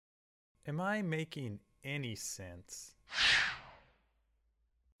Am I making any sense?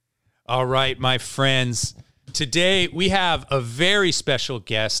 All right, my friends. Today we have a very special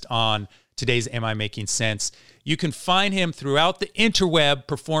guest on today's Am I Making Sense? You can find him throughout the interweb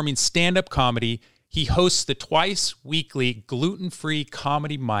performing stand-up comedy. He hosts the twice-weekly gluten-free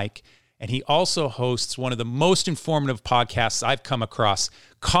comedy mic, and he also hosts one of the most informative podcasts I've come across,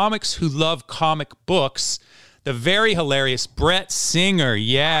 Comics Who Love Comic Books, the very hilarious Brett Singer.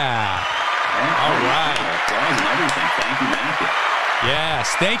 Yeah. All right. Thank you, Matthew.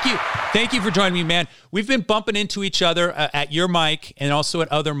 Yes. Thank you. Thank you for joining me, man. We've been bumping into each other at your mic and also at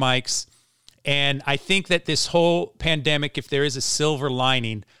other mics. And I think that this whole pandemic, if there is a silver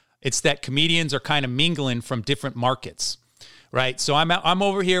lining, it's that comedians are kind of mingling from different markets, right? So I'm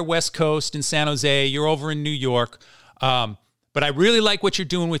over here, West Coast in San Jose. You're over in New York. But I really like what you're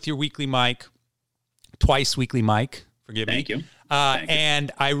doing with your weekly mic, twice weekly mic. Forgive me. Thank you.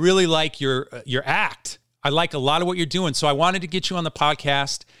 And I really like your act. I like a lot of what you're doing. So I wanted to get you on the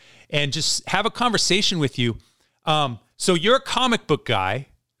podcast and just have a conversation with you. So you're a comic book guy.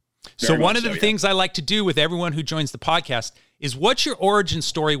 So one of the things I like to do with everyone who joins the podcast is, what's your origin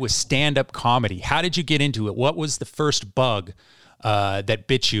story with stand-up comedy? How did you get into it? What was the first bug that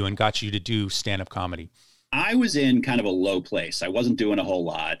bit you and got you to do stand-up comedy? I was in kind of a low place. I wasn't doing a whole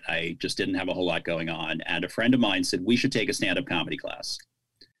lot. I just didn't have a whole lot going on. And a friend of mine said, we should take a stand-up comedy class.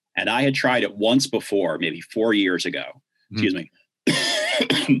 And I had tried it once before, maybe 4 years ago. Excuse me.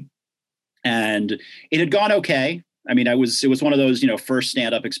 And it had gone okay. I mean, it was one of those, first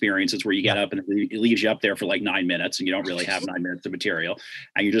stand-up experiences where you get up and it leaves you up there for like 9 minutes and you don't really have 9 minutes of material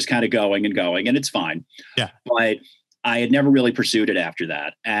and you're just kind of going and it's fine. Yeah. But I had never really pursued it after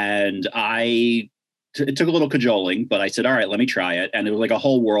that. And it took a little cajoling, but I said, all right, let me try it. And it was like a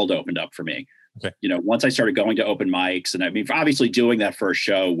whole world opened up for me. Okay. Once I started going to open mics, and I mean, obviously doing that first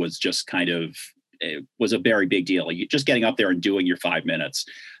show was just it was a very big deal. Just getting up there and doing your 5 minutes.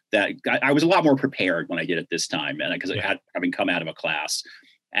 That I was a lot more prepared when I did it this time, and because I had having come out of a class,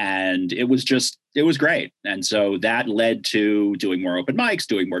 and it was great. And so that led to doing more open mics,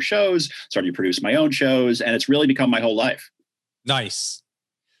 doing more shows, starting to produce my own shows, and it's really become my whole life. Nice.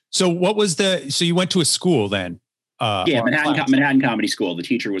 So so you went to a school then? Yeah, Manhattan Comedy School. The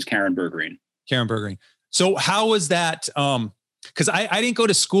teacher was Karen Bergreen. Karen Bergreen. So how was that? Because I didn't go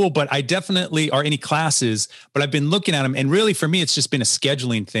to school, but I definitely are any classes, but I've been looking at them. And really for me, it's just been a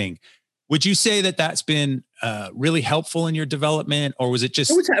scheduling thing. Would you say that that's been really helpful in your development, or was it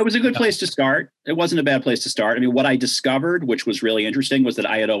just? It was a good place to start. It wasn't a bad place to start. I mean, what I discovered, which was really interesting, was that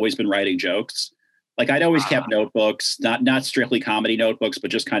I had always been writing jokes. Like I'd always kept notebooks, not strictly comedy notebooks,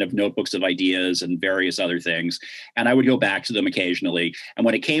 but just kind of notebooks of ideas and various other things. And I would go back to them occasionally. And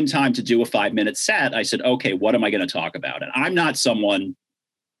when it came time to do a 5-minute set, I said, okay, what am I going to talk about? And I'm not someone,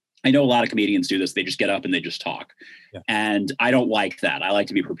 I know a lot of comedians do this. They just get up and they just talk. Yeah. And I don't like that. I like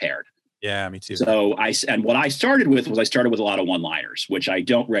to be prepared. Yeah, me too. So what I started with a lot of one-liners, which I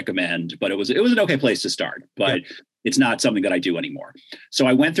don't recommend, but it was an okay place to start. But it's not something that I do anymore. So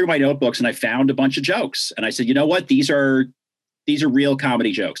I went through my notebooks and I found a bunch of jokes. And I said, you know what? These are real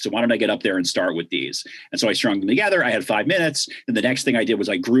comedy jokes. So why don't I get up there and start with these? And so I strung them together. I had 5 minutes. And the next thing I did was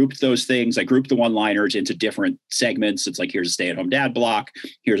I grouped those things. I grouped the one-liners into different segments. It's like, here's a stay-at-home dad block.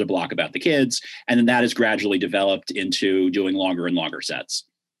 Here's a block about the kids. And then that has gradually developed into doing longer and longer sets.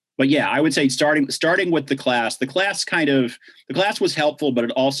 But yeah, I would say starting with the class was helpful, but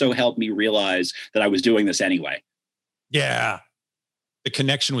it also helped me realize that I was doing this anyway. Yeah. The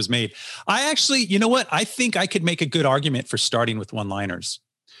connection was made. I actually, you know what? I think I could make a good argument for starting with one-liners.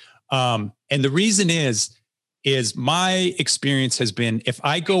 And the reason is my experience has been, if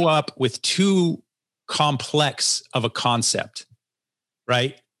I go up with too complex of a concept,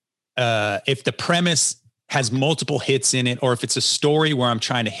 right? If the premise has multiple hits in it, or if it's a story where I'm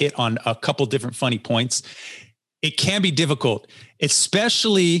trying to hit on a couple different funny points, it can be difficult,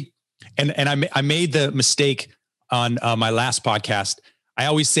 especially, and I made the mistake on my last podcast. I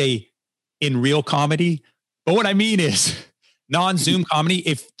always say in real comedy, but what I mean is non-Zoom comedy.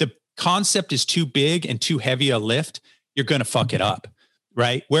 If the concept is too big and too heavy a lift, you're going to fuck it up.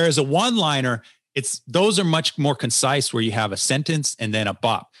 Right. Whereas a one-liner, those are much more concise, where you have a sentence and then a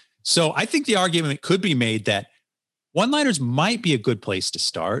bop. So I think the argument could be made that one-liners might be a good place to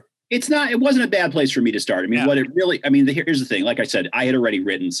start. It wasn't a bad place for me to start. I mean, here's the thing. Like I said, I had already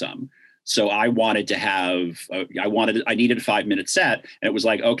written some. So I wanted to I needed a 5-minute set, and it was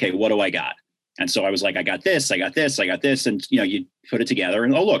like, okay, what do I got? And so I was like, I got this. And, you put it together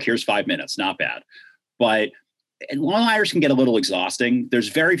and, oh, look, here's 5 minutes. Not bad. But one-liners can get a little exhausting. There's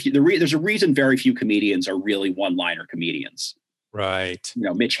a reason very few comedians are really one-liner comedians. Right.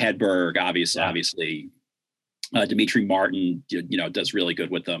 Mitch Hedberg, Yeah. obviously, Dimitri Martin, does really good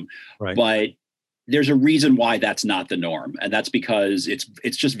with them. Right. But there's a reason why that's not the norm. And that's because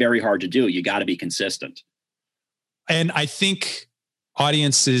it's just very hard to do. You got to be consistent. And I think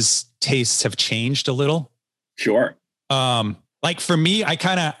audiences' tastes have changed a little. Sure. Like for me,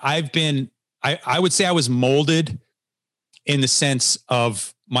 I would say I was molded in the sense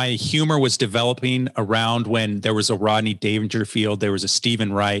of my humor was developing around when there was a Rodney Dangerfield, there was a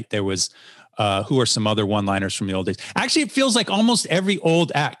Stephen Wright, there was who are some other one-liners from the old days. Actually, it feels like almost every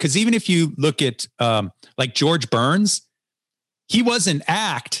old act, because even if you look at like George Burns, he was an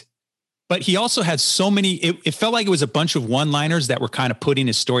act, but he also had so many, it felt like it was a bunch of one-liners that were kind of putting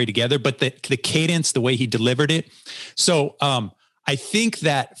his story together, but the cadence, the way he delivered it. So I think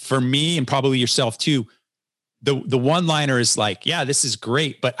that for me, and probably yourself too, the one-liner is like, yeah, this is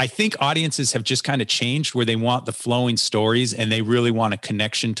great. But I think audiences have just kind of changed where they want the flowing stories and they really want a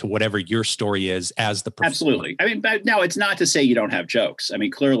connection to whatever your story is as the performer. Absolutely. I mean, but now it's not to say you don't have jokes. I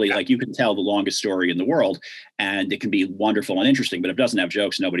mean, clearly, like you can tell the longest story in the world and it can be wonderful and interesting, but if it doesn't have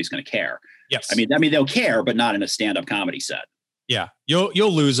jokes, nobody's going to care. Yes. I mean, they'll care, but not in a stand-up comedy set. Yeah.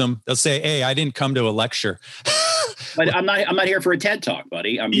 You'll lose them. They'll say, hey, I didn't come to a lecture. But I'm not here for a TED Talk,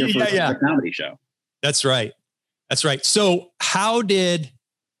 buddy. I'm here for a comedy show. That's right. That's right. So how did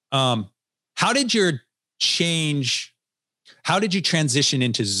you transition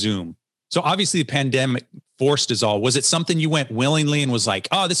into Zoom? So obviously the pandemic forced us all. Was it something you went willingly and was like,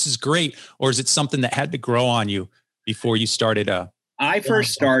 oh, this is great? Or is it something that had to grow on you before you started? I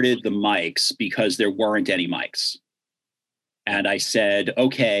first started the mics because there weren't any mics. And I said,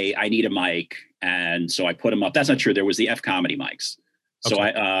 okay, I need a mic. And so I put them up. That's not true. There was the F Comedy mics. So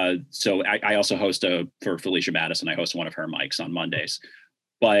okay. I also host for Felicia Madison. I host one of her mics on Mondays,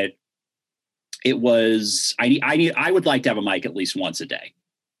 but it was, I would like to have a mic at least once a day,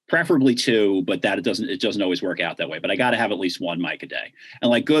 preferably two, but it doesn't always work out that way, but I got to have at least one mic a day. And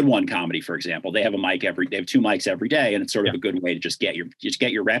like Good One Comedy, for example, they have they have two mics every day. And it's sort of a good way to just get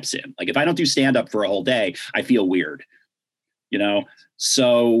your reps in. Like if I don't do stand up for a whole day, I feel weird,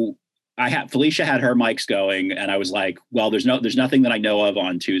 so Felicia had her mics going and I was like, well, there's nothing that I know of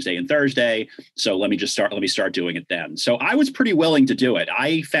on Tuesday and Thursday. So let me start doing it then. So I was pretty willing to do it.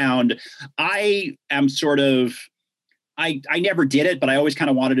 I found I am I never did it, but I always kind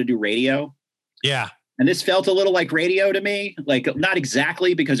of wanted to do radio. Yeah. And this felt a little like radio to me, like not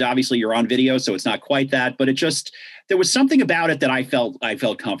exactly because obviously you're on video, so it's not quite that, but there was something about it that I felt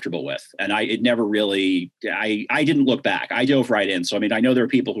comfortable with. And it never really, I didn't look back. I dove right in. So, I mean, I know there are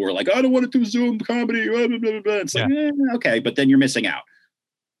people who are like, I don't want to do Zoom comedy. Blah, blah, blah, blah. It's like, okay, but then you're missing out.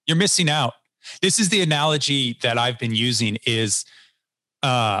 You're missing out. This is the analogy that I've been using is,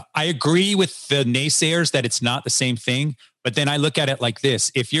 I agree with the naysayers that it's not the same thing, but then I look at it like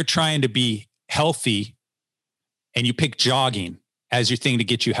this. If you're trying to be healthy and you pick jogging as your thing to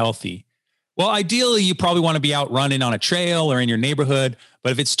get you healthy, well, ideally you probably want to be out running on a trail or in your neighborhood.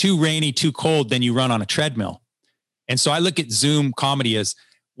 But if it's too rainy, too cold, then you run on a treadmill. And so I look at Zoom comedy as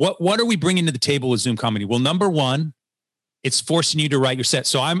what are we bringing to the table with Zoom comedy? Well, number one, it's forcing you to write your set.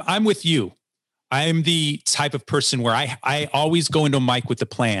 So I'm with you. I'm the type of person where I always go into a mic with a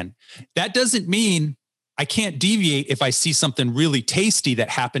plan. That doesn't mean I can't deviate if I see something really tasty that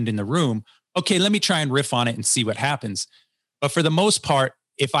happened in the room. Okay, let me try and riff on it and see what happens. But for the most part,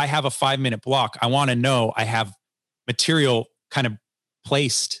 if I have a 5-minute block, I want to know I have material kind of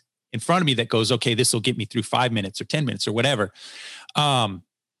placed in front of me that goes, okay, this will get me through 5 minutes or 10 minutes or whatever.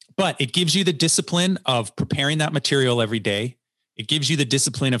 But it gives you the discipline of preparing that material every day. It gives you the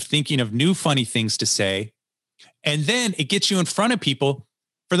discipline of thinking of new funny things to say. And then it gets you in front of people.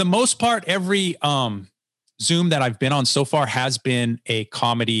 For the most part, every Zoom that I've been on so far has been a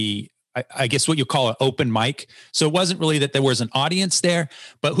comedy, I guess what you call an open mic. So it wasn't really that there was an audience there,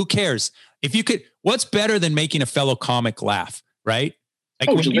 but who cares? If you could, what's better than making a fellow comic laugh, right? Like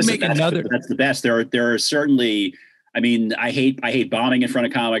when you make another, that's the best. There are certainly, I mean, I hate bombing in front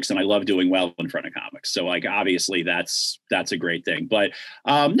of comics and I love doing well in front of comics. So like, obviously that's a great thing, but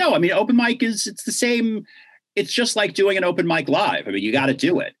no, I mean, open mic it's the same. It's just like doing an open mic live. I mean, you got to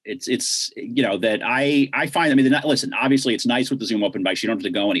do it. It's that I find, I mean, listen, obviously it's nice with the Zoom open mics. You don't have to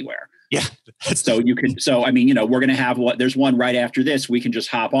go anywhere. Yeah. I mean, we're going to have there's one right after this. We can just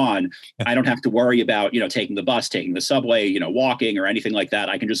hop on. I don't have to worry about, taking the bus, taking the subway, walking or anything like that.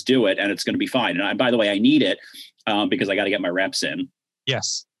 I can just do it and it's going to be fine. And by the way, I need it because I got to get my reps in.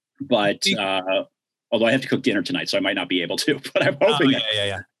 Yes. But although I have to cook dinner tonight, so I might not be able to, but I'm hoping.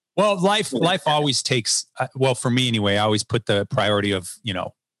 Well, life always takes, well, for me anyway, I always put the priority of,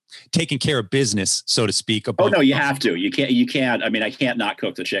 taking care of business, so to speak. Oh no, you have to. You can't. I mean, I can't not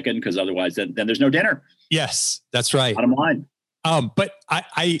cook the chicken because otherwise then there's no dinner. Yes, that's right. Bottom line. But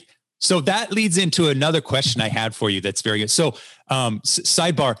so that leads into another question I had for you. That's very good. So,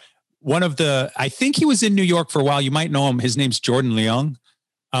 sidebar, I think he was in New York for a while. You might know him. His name's Jordan Leung.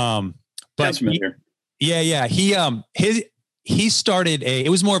 But that's familiar. Yeah. He started it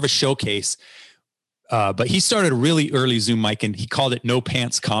was more of a showcase. But he started a really early Zoom mic and he called it No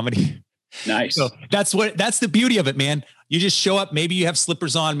Pants Comedy. Nice. So that's the beauty of it, man. You just show up. Maybe you have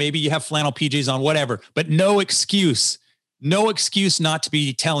slippers on, maybe you have flannel PJs on, whatever, but no excuse not to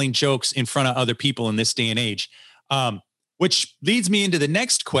be telling jokes in front of other people in this day and age. Which leads me into the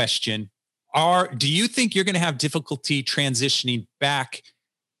next question. Do you think you're going to have difficulty transitioning back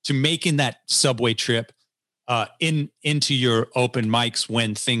to making that subway trip into your open mics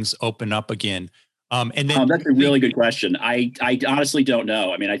when things open up again? And then that's a really good question. I honestly don't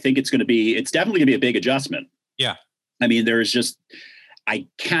know. I mean, I think it's definitely gonna be a big adjustment. Yeah. I mean, I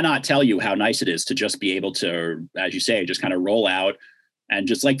cannot tell you how nice it is to just be able to, as you say, just kind of roll out and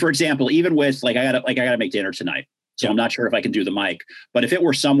just like, for example, even with I gotta make dinner tonight. So I'm not sure if I can do the mic, but if it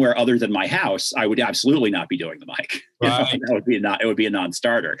were somewhere other than my house, I would absolutely not be doing the mic. Right. It would be a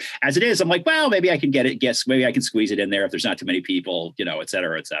non-starter. As it is, I'm like, well, maybe I can maybe I can squeeze it in there if there's not too many people, et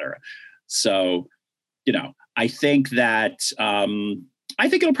cetera, et cetera. So, I think that I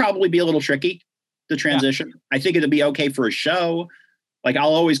think it'll probably be a little tricky, the transition. Yeah. I think it'll be okay for a show. Like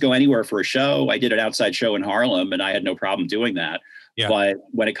I'll always go anywhere for a show. I did an outside show in Harlem and I had no problem doing that. Yeah. But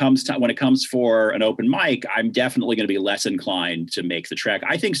when it comes for an open mic, I'm definitely going to be less inclined to make the trek.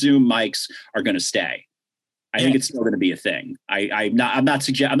 I think Zoom mics are going to stay. I think it's still going to be a thing. I'm not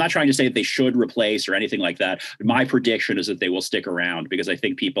trying to say that they should replace or anything like that. My prediction is that they will stick around because I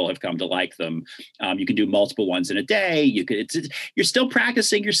think people have come to like them. You can do multiple ones in a day. You're still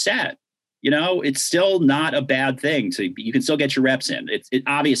practicing your set. It's still not a bad thing. You can still get your reps in. It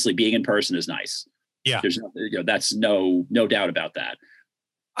obviously being in person is nice. Yeah, there's that's no doubt about that.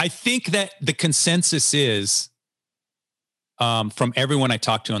 I think that the consensus is. From everyone I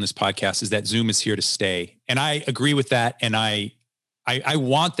talked to on this podcast is that Zoom is here to stay. And I agree with that. And I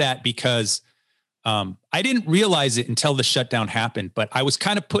want that because I didn't realize it until the shutdown happened, but I was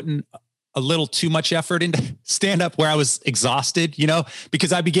kind of putting a little too much effort into stand up where I was exhausted,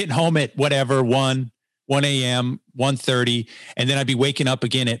 because I'd be getting home at whatever, 1 a.m., 1:30. And then I'd be waking up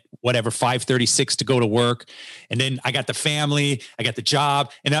again at 5:36 to go to work. And then I got the family, I got the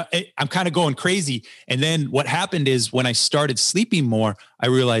job, and I'm kind of going crazy. And then what happened is when I started sleeping more, I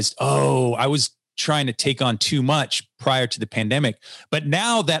realized, I was trying to take on too much prior to the pandemic. But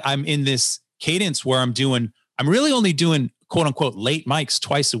now that I'm in this cadence where I'm really only doing quote unquote late mics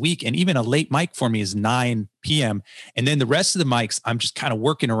twice a week. And even a late mic for me is 9 p.m. And then the rest of the mics, I'm just kind of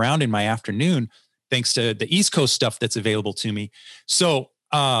working around in my afternoon, thanks to the East Coast stuff that's available to me. So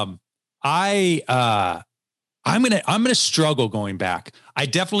I'm gonna struggle going back. I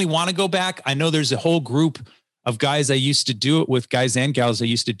definitely want to go back. I know there's a whole group of guys I used to do it with, guys and gals I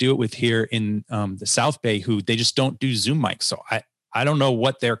used to do it with here in the South Bay, who they just don't do Zoom mics. So I don't know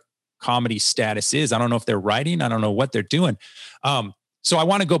what their comedy status is. I don't know if they're writing. I don't know what they're doing. So I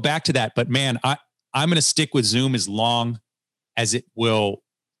want to go back to that. But man, I'm going to stick with Zoom as long as it will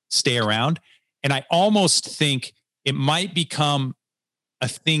stay around. And I almost think it might become a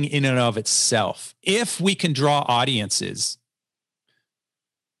thing in and of itself. If we can draw audiences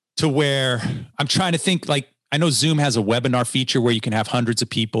to where I'm trying to think, like, I know Zoom has a webinar feature where you can have hundreds of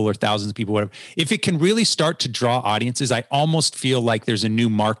people or thousands of people, whatever. If it can really start to draw audiences, I almost feel like there's a new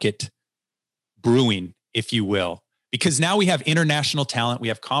market brewing, if you will, because now we have international talent. We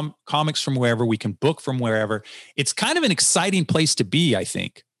have comics from wherever, we can book from wherever. It's kind of an exciting place to be, I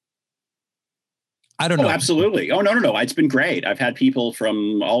think. I don't know. Oh, absolutely. Oh, no. It's been great. I've had people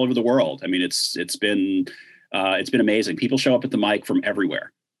from all over the world. I mean, it's been amazing. People show up at the mic from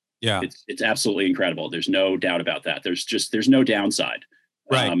everywhere. Yeah. It's absolutely incredible. There's no doubt about that. There's no downside,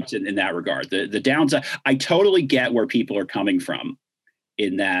 right. In that regard. The downside, I totally get where people are coming from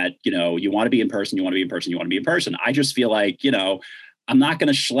in that, you want to be in person, you want to be in person, you want to be in person. I just feel like, I'm not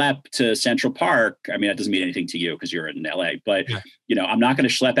going to schlep to Central Park. I mean, that doesn't mean anything to you because you're in LA, but yeah. I'm not going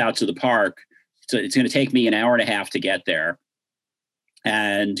to schlep out to the park. So it's going to take me an hour and a half to get there.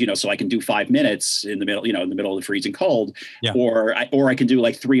 And, so I can do 5 minutes in the middle, in the middle of the freezing cold, yeah. or I can do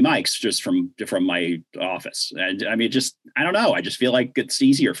like 3 mics just from my office. And I mean, I don't know. I just feel like it's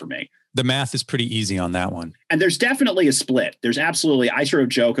easier for me. The math is pretty easy on that one. And there's definitely a split. There's absolutely, I sort of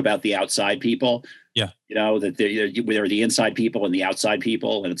joke about the outside people Yeah. You know, that they're the inside people and the outside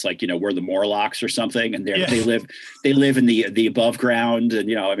people. And it's like, you know, we're the Morlocks or something. And they live in the above ground. And,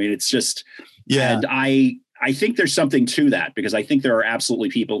 you know, I mean, it's just, and I think there's something to that, because I think there are absolutely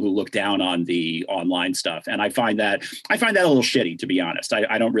people who look down on the online stuff. And I find that a little shitty, to be honest.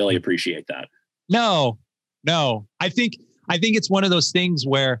 I don't really appreciate that. No. I think it's one of those things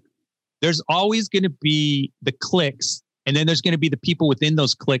where there's always going to be the clicks, and then there's going to be the people within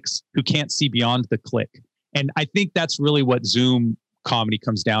those clicks who can't see beyond the click. And I think that's really what Zoom comedy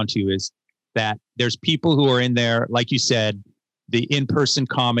comes down to, is that there's people who are in there, like you said, the in-person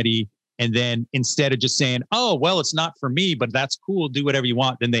comedy. And then instead of just saying, oh, well, it's not for me, but that's cool, do whatever you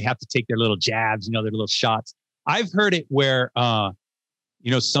want, then they have to take their little jabs, you know, their little shots. I've heard it where,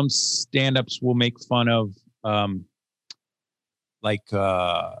 you know, some stand-ups will make fun of,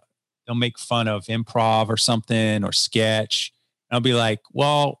 they'll make fun of improv or something, or sketch. And I'll be like,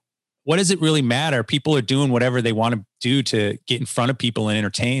 well, what does it really matter? People are doing whatever they want to do to get in front of people and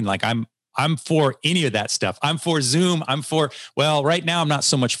entertain. Like I'm for any of that stuff. I'm for Zoom. Well, right now I'm not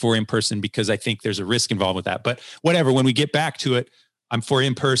so much for in-person, because I think there's a risk involved with that, but whatever, when we get back to it, I'm for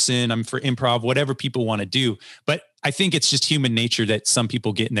in-person, I'm for improv, whatever people want to do. But I think it's just human nature that some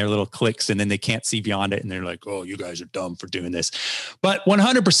people get in their little clicks and then they can't see beyond it. And they're like, oh, you guys are dumb for doing this. But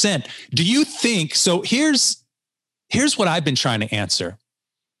 100%, do you think, so here's what I've been trying to answer.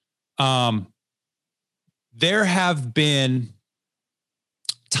 There have been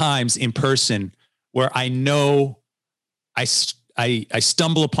times in person where I know I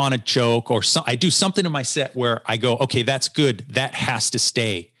stumble upon a joke, or I do something in my set where I go, okay, that's good. That has to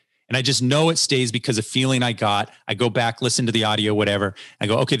stay. And I just know it stays because of feeling I got. I go back, listen to the audio, whatever. I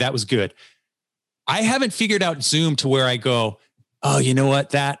go, okay, that was good. I haven't figured out Zoom to where I go, oh, you know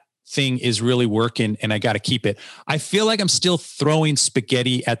what? That thing is really working and I got to keep it. I feel like I'm still throwing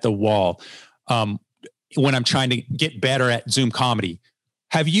spaghetti at the wall when I'm trying to get better at Zoom comedy.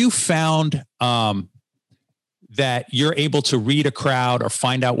 Have you found that you're able to read a crowd or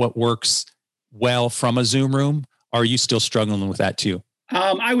find out what works well from a Zoom room? Or are you still struggling with that too?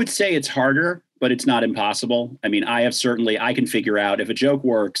 I would say it's harder, but it's not impossible. I mean, I can figure out if a joke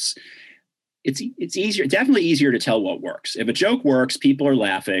works. It's easier, definitely easier to tell what works. If a joke works, people are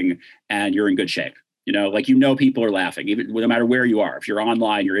laughing and you're in good shape. You know, like, you know, people are laughing, even no matter where you are. If you're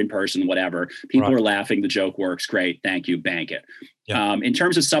online, you're in person, whatever, people are laughing. The joke works. Great. Thank you. Bank it. Yeah. In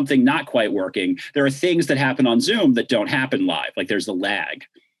terms of something not quite working, there are things that happen on Zoom that don't happen live. Like, there's the lag.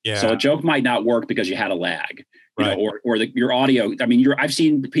 Yeah. So a joke might not work because you had a lag. You know, or your audio. I mean, I've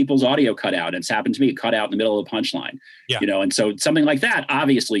seen people's audio cut out. And it's happened to me, cut out in the middle of the punchline. Yeah. You know, and so something like that,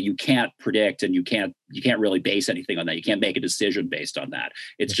 obviously, you can't predict, and you can't really base anything on that. You can't make a decision based on that.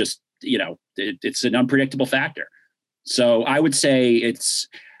 It's just, you know, it's an unpredictable factor. So I would say it's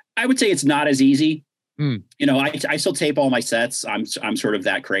not as easy. You know, I still tape all my sets. I'm sort of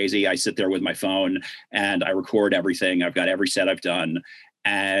that crazy. I sit there with my phone and I record everything. I've got every set I've done.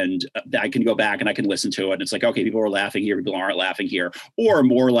 And I can go back and I can listen to it. And it's like, okay, people are laughing here, people aren't laughing here. Or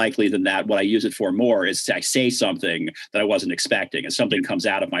more likely than that, what I use it for more is I say something that I wasn't expecting, and something comes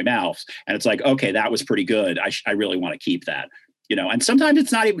out of my mouth. And it's like, okay, that was pretty good. I really want to keep that. You know, and sometimes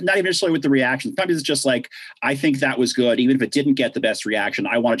it's not even necessarily with the reaction. Sometimes it's just like, I think that was good. Even if it didn't get the best reaction,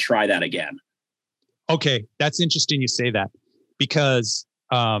 I want to try that again. Okay, that's interesting you say that, because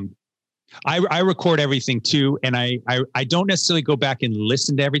I record everything too. And I don't necessarily go back and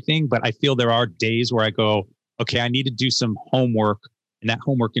listen to everything, but I feel there are days where I go, okay, I need to do some homework. And that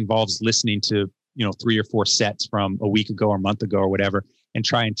homework involves listening to, you know, 3 or 4 sets from a week ago or a month ago or whatever, and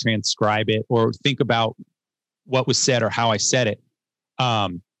try and transcribe it or think about what was said or how I said it.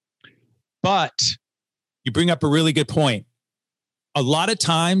 But you bring up a really good point. A lot of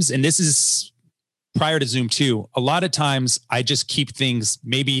times, and this is prior to Zoom too, a lot of times I just keep things,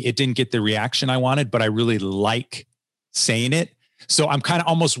 maybe it didn't get the reaction I wanted, but I really like saying it. So I'm kind of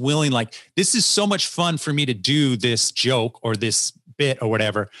almost willing, like, this is so much fun for me to do this joke or this bit or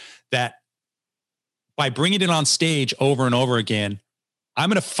whatever, that by bringing it on stage over and over again, I'm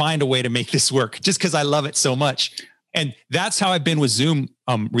going to find a way to make this work just because I love it so much. And that's how I've been with Zoom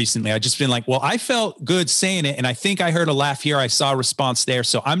recently. I've just been like, well, I felt good saying it, and I think I heard a laugh here. I saw a response there.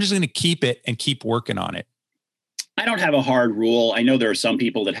 So I'm just going to keep it and keep working on it. I don't have a hard rule. I know there are some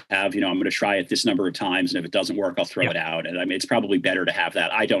people that have, you know, I'm going to try it this number of times, and if it doesn't work, I'll throw it out. And I mean, it's probably better to have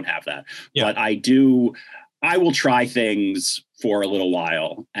that. I don't have that. But I will try things for a little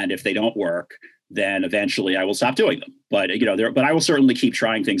while. And if they don't work, then eventually I will stop doing them, but but I will certainly keep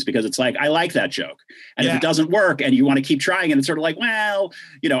trying things because it's like, I like that joke. And if it doesn't work and you want to keep trying, and it's sort of like, well,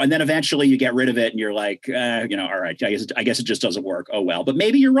 and then eventually you get rid of it and you're like, all right, I guess it just doesn't work. Oh, well, but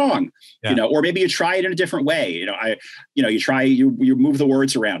maybe you're wrong, or maybe you try it in a different way. You move the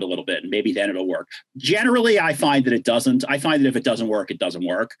words around a little bit and maybe then it'll work. Generally, I find that it doesn't. I find that if it doesn't work, it doesn't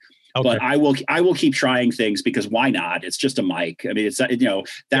work. Okay. But I will keep trying things because why not? It's just a mic. I mean, it's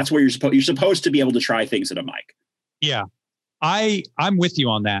that's where you're supposed to be able to try things at a mic. Yeah, I'm with you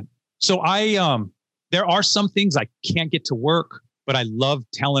on that. So there are some things I can't get to work, but I love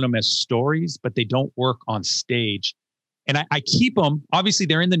telling them as stories, but they don't work on stage. And I keep them. Obviously,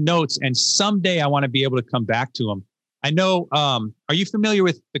 they're in the notes, and someday I want to be able to come back to them. I know. Are you familiar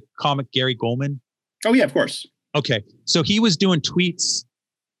with the comic Gary Goldman? Oh yeah, of course. Okay, so he was doing tweets.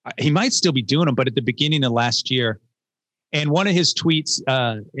 He might still be doing them, but at the beginning of last year, and one of his tweets,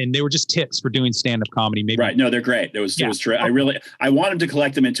 and they were just tips for doing stand-up comedy. Maybe right? No, they're great. It was true. I wanted to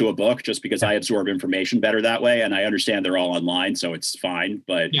collect them into a book just because I absorb information better that way, and I understand they're all online, so it's fine.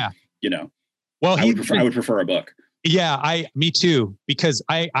 But well, I would prefer a book. Yeah, me too, because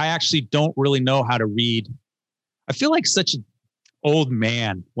I actually don't really know how to read. I feel like such an old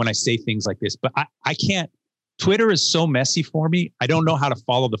man when I say things like this, but I can't. Twitter is so messy for me. I don't know how to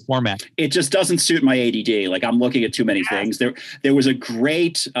follow the format. It just doesn't suit my ADD. Like I'm looking at too many things. There was a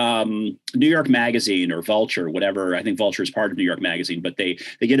great New York Magazine or Vulture, whatever. I think Vulture is part of New York Magazine, but they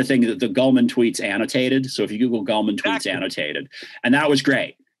get a thing that the Gulman tweets annotated. So if you Google Gulman tweets annotated, and that was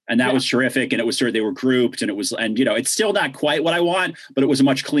great. And that was terrific. And it was they were grouped, and it's still not quite what I want, but it was a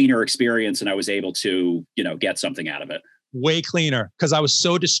much cleaner experience. And I was able to, get something out of it. Way cleaner, because I was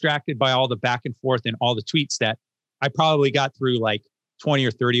so distracted by all the back and forth and all the tweets that I probably got through like 20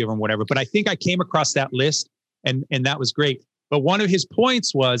 or 30 of them, whatever. But I think I came across that list and that was great. But one of his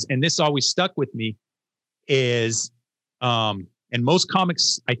points was, and this always stuck with me, is, and most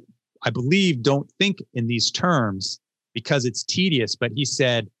comics, I believe, don't think in these terms because it's tedious. But he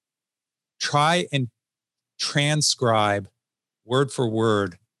said, try and transcribe word for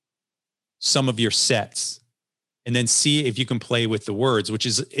word some of your sets. And then see if you can play with the words,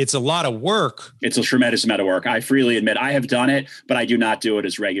 it's a lot of work. It's a tremendous amount of work. I freely admit I have done it, but I do not do it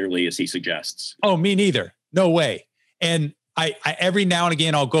as regularly as he suggests. Oh, me neither. No way. And I every now and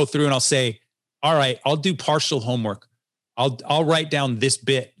again, I'll go through and I'll say, all right, I'll do partial homework. I'll write down this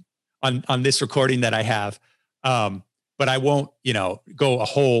bit on this recording that I have. But I won't, go a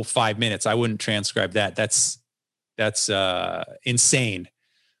whole 5 minutes. I wouldn't transcribe that. That's insane.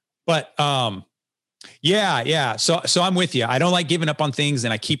 But, yeah. So I'm with you. I don't like giving up on things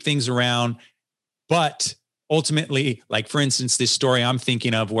and I keep things around, but ultimately, like for instance, this story I'm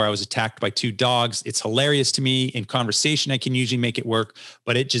thinking of where I was attacked by 2 dogs. It's hilarious to me. In conversation, I can usually make it work,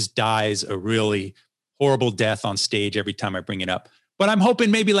 but it just dies a really horrible death on stage every time I bring it up. But I'm hoping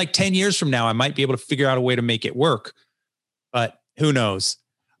maybe like 10 years from now, I might be able to figure out a way to make it work, but who knows?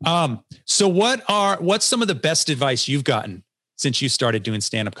 So what's some of the best advice you've gotten since you started doing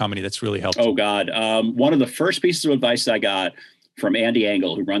stand-up comedy that's really helped? Oh, God. One of the first pieces of advice I got from Andy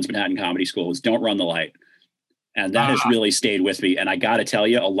Engel, who runs Manhattan Comedy School, is don't run the light. And that has really stayed with me. And I got to tell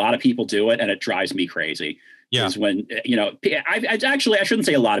you, a lot of people do it, and it drives me crazy. Yeah. Is when, I shouldn't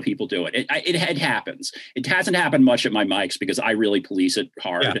say a lot of people do it. It happens. It hasn't happened much at my mics because I really police it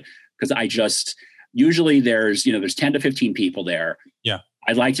hard because usually there's 10 to 15 people there. Yeah.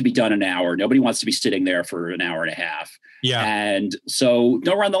 I'd like to be done an hour. Nobody wants to be sitting there for an hour and a half. Yeah. And so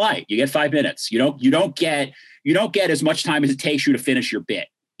don't run the light. You get 5 minutes. You don't get as much time as it takes you to finish your bit.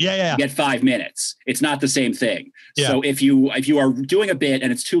 Yeah. You get 5 minutes. It's not the same thing. Yeah. So if you are doing a bit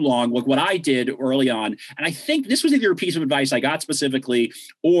and it's too long, look what I did early on. And I think this was either a piece of advice I got specifically,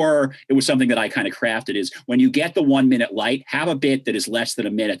 or it was something that I kind of crafted, is when you get the 1 minute light, have a bit that is less than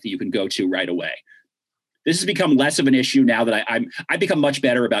a minute that you can go to right away. This has become less of an issue now that I've become much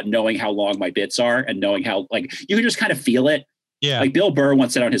better about knowing how long my bits are and knowing how, like, you can just kind of feel it. Yeah. Like Bill Burr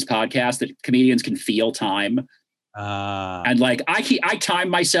once said on his podcast that comedians can feel time. And like, I time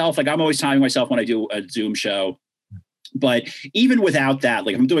myself. Like I'm always timing myself when I do a Zoom show, but even without that,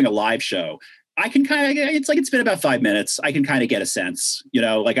 like if I'm doing a live show, I can it's been about 5 minutes. I can kind of get a sense,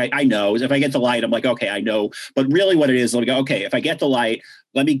 like I know if I get the light, I'm like, okay, I know, but really what it is, let me go, okay, if I get the light,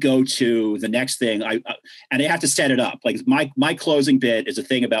 let me go to the next thing. And I have to set it up. Like my closing bit is a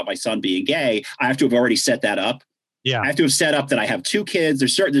thing about my son being gay. I have to have already set that up. Yeah. I have to have set up that I have 2 kids.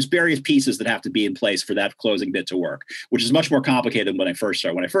 There's various pieces that have to be in place for that closing bit to work, which is much more complicated than when I first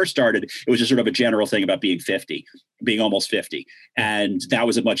started. When I first started, it was just sort of a general thing about being almost 50. And that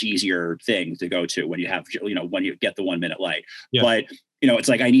was a much easier thing to go to when you have, when you get the 1 minute light. Yeah. But it's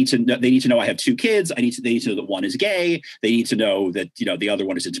like, they need to know I have 2 kids. They need to know that one is gay. They need to know that, the other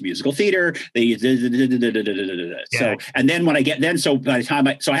one is into musical theater. So, and then when I get, so by the time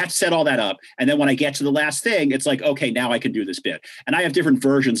I have to set all that up. And then when I get to the last thing, it's like, okay, now I can do this bit. And I have different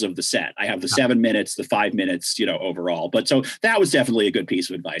versions of the set. I have the 7 minutes, the 5 minutes, overall. But so that was definitely a good piece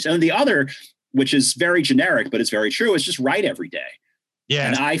of advice. And then the other, which is very generic, but it's very true, is just write every day. Yeah.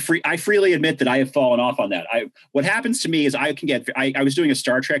 And I freely admit that I have fallen off on that. What happens to me is I was doing a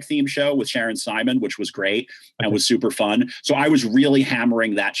Star Trek theme show with Sharon Simon, which was great and was super fun. So I was really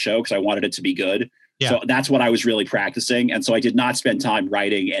hammering that show because I wanted it to be good. Yeah. So that's what I was really practicing. And so I did not spend time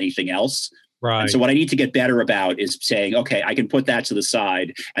writing anything else. Right. And so what I need to get better about is saying, okay, I can put that to the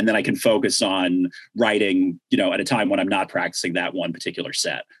side and then I can focus on writing, at a time when I'm not practicing that one particular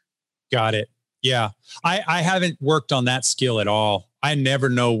set. Got it. Yeah. I haven't worked on that skill at all. I never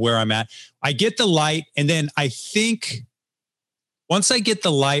know where I'm at. I get the light. And then I think once I get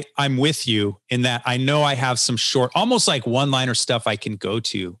the light, I'm with you in that I know I have some short, almost like one-liner stuff I can go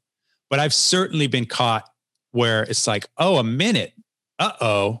to, but I've certainly been caught where it's like, oh, a minute.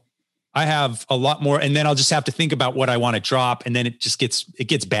 Uh-oh. I have a lot more. And then I'll just have to think about what I want to drop. And then it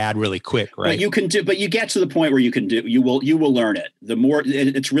gets bad really quick. Right. But you get to the point where you will learn it. The more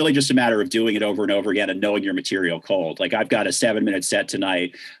it's really just a matter of doing it over and over again and knowing your material cold. Like I've got a 7-minute set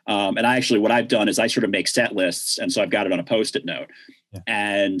tonight. And what I've done is I sort of make set lists. And so I've got it on a Post-it note. Yeah.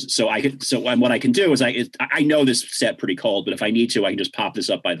 And so what I can do is I know this set pretty cold, but if I need to, I can just pop this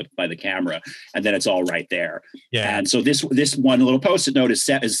up by the camera and then it's all right there. Yeah. And so this one little Post-it note is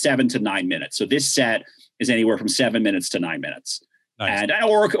 7 to 9 minutes. So this set is anywhere from 7 minutes to 9 minutes. Nice. And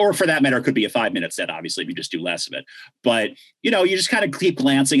or for that matter, it could be a 5-minute set, obviously, if you just do less of it. But, you just kind of keep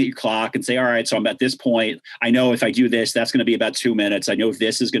glancing at your clock and say, all right, so I'm at this point. I know if I do this, that's going to be about 2 minutes. I know if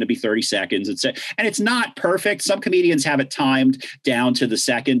this is going to be 30 seconds. And it's not perfect. Some comedians have it timed down to the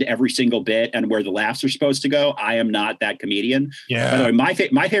second every single bit and where the laughs are supposed to go. I am not that comedian. Yeah. By the way,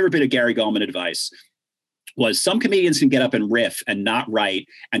 my favorite bit of Gary Gulman advice was some comedians can get up and riff and not write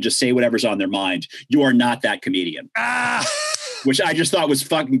and just say whatever's on their mind. You are not that comedian. Which I just thought was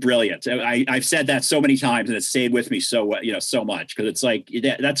fucking brilliant. I've said that so many times and it's stayed with me so much because it's like,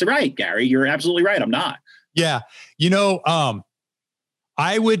 that's right, Gary, you're absolutely right. I'm not. Yeah.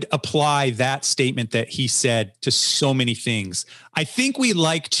 I would apply that statement that he said to so many things. I think we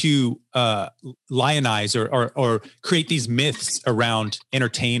like to lionize or create these myths around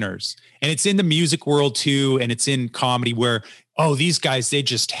entertainers. And it's in the music world too. And it's in comedy where, oh, these guys, they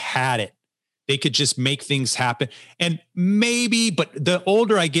just had it. They could just make things happen. And maybe, but the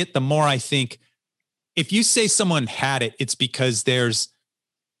older I get, the more I think if you say someone had it, it's because there's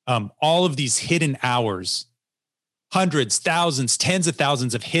all of these hidden hours, hundreds, thousands, tens of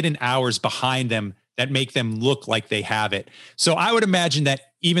thousands of hidden hours behind them that make them look like they have it. So I would imagine that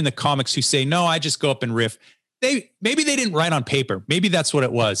even the comics who say, no, I just go up and riff, maybe they didn't write on paper. Maybe that's what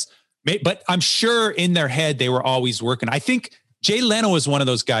it was. But I'm sure in their head, they were always working. I think Jay Leno was one of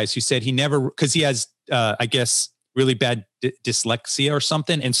those guys who said he never, because he has, I guess, really bad dyslexia or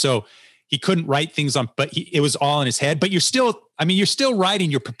something. And so he couldn't write things on, but it was all in his head. But you're still writing,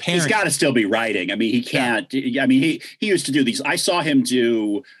 you're preparing. He's got to still be writing. I mean, he can't, I mean, he used to do these. I saw him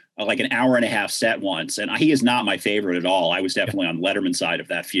do like an hour and a half set once, and he is not my favorite at all. I was definitely on Letterman's side of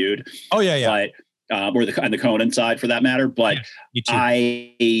that feud. Oh, yeah, yeah. But, or on the Conan side for that matter. But yeah,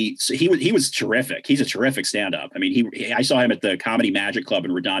 he was terrific. He's a terrific stand-up. I mean, I saw him at the Comedy Magic Club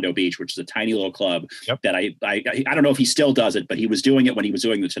in Redondo Beach, which is a tiny little club that I don't know if he still does it, but he was doing it when he was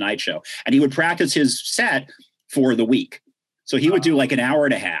doing the Tonight Show, and he would practice his set for the week. So he would do like an hour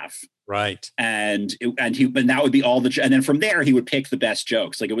and a half. Right. And that would be all and then from there he would pick the best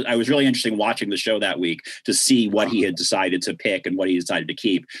jokes. Like I was really interesting watching the show that week to see what he had decided to pick and what he decided to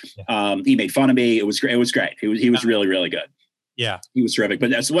keep. Yeah. He made fun of me. It was great. It was great. He was really, really good. Yeah. He was terrific.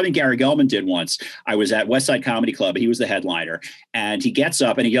 But that's what Gary Gulman did once. I was at West Side Comedy Club. He was the headliner, and he gets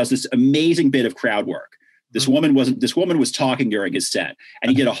up and he does this amazing bit of crowd work. This woman was talking during his set, and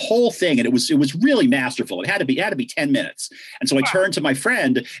he did a whole thing, and it was really masterful. It had to be 10 minutes. And so I turned to my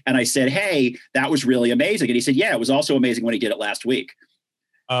friend and I said, "Hey, that was really amazing." And he said, "Yeah, it was also amazing when he did it last week."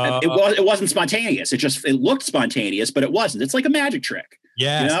 It wasn't spontaneous. It looked spontaneous, but it wasn't. It's like a magic trick.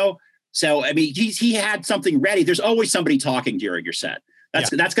 Yeah. You know? So I mean, he had something ready. There's always somebody talking during your set. That's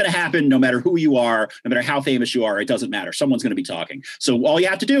going to happen no matter who you are, no matter how famous you are. It doesn't matter. Someone's going to be talking. So all you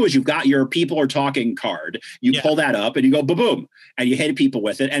have to do is you've got your people are talking card. You pull that up and you go boom, and you hit people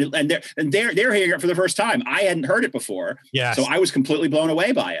with it. And they're hearing it for the first time. I hadn't heard it before. Yeah. So I was completely blown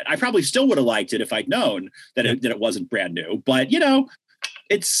away by it. I probably still would have liked it if I'd known that it wasn't brand new. But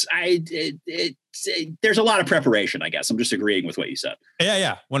There's a lot of preparation, I guess. I'm just agreeing with what you said.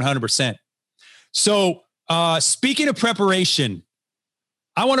 Yeah. 100%. So speaking of preparation,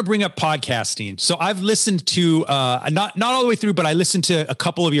 I want to bring up podcasting. So I've listened to, not all the way through, but I listened to a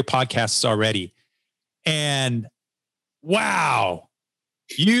couple of your podcasts already. And wow,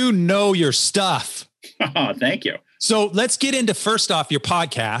 you know your stuff. Oh, thank you. So let's get into, first off, your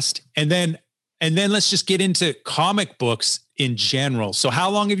podcast, and then let's just get into comic books in general. So how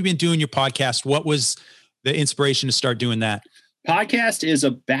long have you been doing your podcast? What was the inspiration to start doing that? Podcast is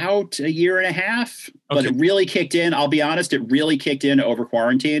about a year and a half, but it really kicked in. I'll be honest, it really kicked in over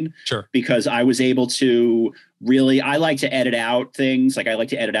quarantine. Sure. Because I was able to I like to edit out things. Like I like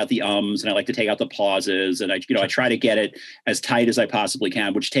to edit out the ums and I like to take out the pauses. And I try to get it as tight as I possibly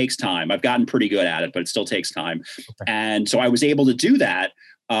can, which takes time. I've gotten pretty good at it, but it still takes time. Okay. And so I was able to do that.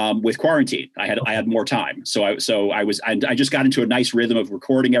 With quarantine, I had more time. So I just got into a nice rhythm of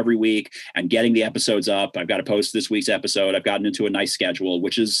recording every week and getting the episodes up. I've got to post this week's episode. I've gotten into a nice schedule,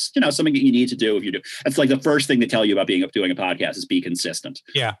 which is, something that you need to do if you do. That's like the first thing to tell you about doing a podcast is be consistent.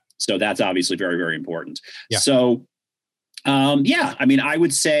 Yeah. So that's obviously very, very important. Yeah. So, I mean, I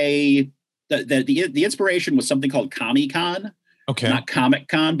would say that the inspiration was something called Comic-Con. Okay. Not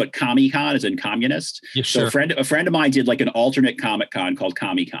Comic-Con, but Comic-Con as in communist. Yeah, sure. So a friend of mine did like an alternate Comic-Con called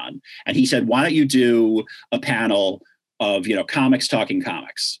Comic-Con. And he said, why don't you do a panel of, comics talking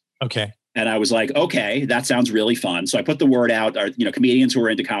comics? Okay. And I was like, okay, that sounds really fun. So I put the word out, comedians who are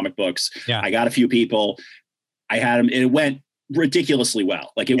into comic books. Yeah. I got a few people. I had them. It went ridiculously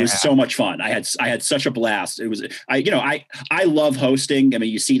well. Like it was so much fun. I had such a blast. It was, I love hosting. I mean,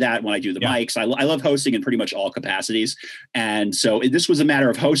 you see that when I do the mics. I love hosting in pretty much all capacities. And so this was a matter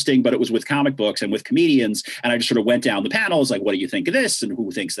of hosting, but it was with comic books and with comedians. And I just sort of went down the panels, like, what do you think of this? And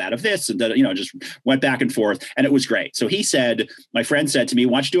who thinks that of this? And just went back and forth. And it was great. So my friend said to me,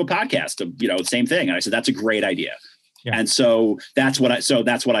 why don't you do a podcast of, the same thing? And I said, that's a great idea. Yeah. And so that's what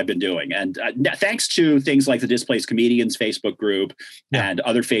I've been doing. And thanks to things like the Displaced Comedians Facebook group and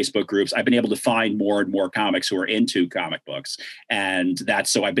other Facebook groups, I've been able to find more and more comics who are into comic books. And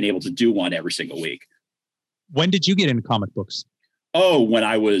so I've been able to do one every single week. When did you get into comic books? Oh, when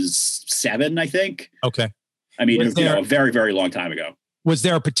I was 7, I think. Okay. I mean, a very, very long time ago. Was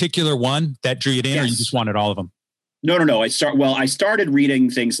there a particular one that drew you in, or you just wanted all of them? No. I started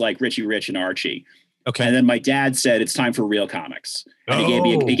reading things like Richie Rich and Archie. Okay. And then my dad said, it's time for real comics. And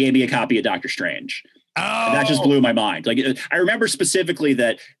he gave me a copy of Doctor Strange. Oh. And that just blew my mind. Like I remember specifically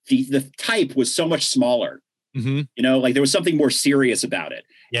that the type was so much smaller. Mm-hmm. Like there was something more serious about it.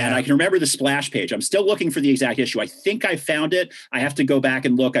 Yeah. And I can remember the splash page. I'm still looking for the exact issue. I think I found it. I have to go back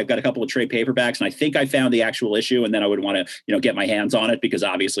and look. I've got a couple of trade paperbacks, and I think I found the actual issue. And then I would want to, get my hands on it, because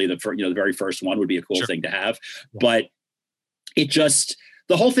obviously the very first one would be a cool thing to have. Yeah. But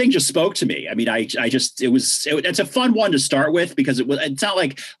the whole thing just spoke to me. I mean, it's a fun one to start with, because it's not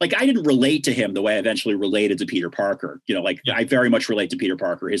like I didn't relate to him the way I eventually related to Peter Parker. I very much relate to Peter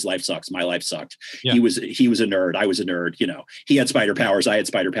Parker. His life sucks. My life sucked. Yeah. He was a nerd. I was a nerd. He had spider powers. I had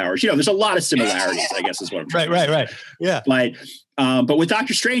spider powers. There's a lot of similarities, I guess is what I'm trying to say. Right. Yeah. But with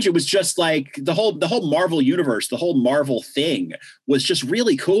Doctor Strange, it was just like the whole Marvel universe, the whole Marvel thing was just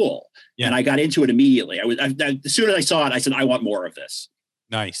really cool. Yeah. And I got into it immediately. As soon as I saw it, I said, I want more of this.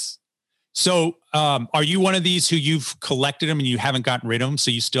 Nice. So, are you one of these who you've collected them and you haven't gotten rid of them? So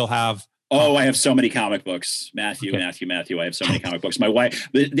you still have? Oh, I have so many comic books, Matthew. I have so many comic books. My wife,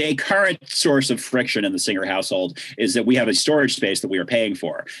 the current source of friction in the Singer household is that we have a storage space that we are paying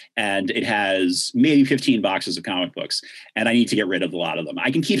for, and it has maybe 15 boxes of comic books, and I need to get rid of a lot of them.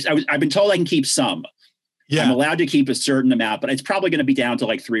 I've been told I can keep some. Yeah. I'm allowed to keep a certain amount, but it's probably going to be down to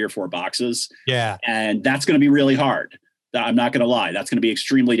like 3 or 4 boxes. Yeah. And that's going to be really hard. I'm not going to lie. That's going to be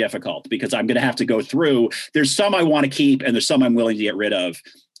extremely difficult, because I'm going to have to go through. There's some I want to keep, and there's some I'm willing to get rid of.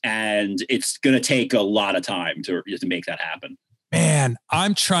 And it's going to take a lot of time to make that happen. Man,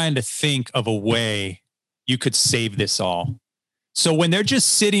 I'm trying to think of a way you could save this all. So when they're just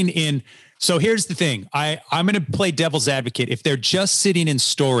sitting in, so here's the thing. I'm going to play devil's advocate. If they're just sitting in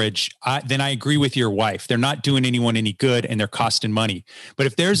storage, then I agree with your wife. They're not doing anyone any good, and they're costing money. But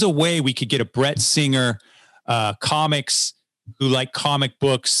if there's a way we could get a Brett Singer comics who like comic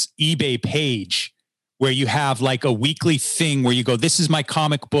books eBay page, where you have like a weekly thing where you go, this is my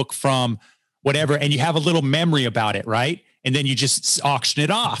comic book from whatever, and you have a little memory about it, right? And then you just auction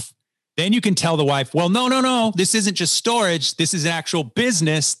it off. Then you can tell the wife, well, no, this isn't just storage. This is an actual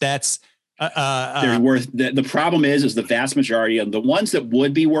business that's they're worth. The problem is the vast majority of the ones that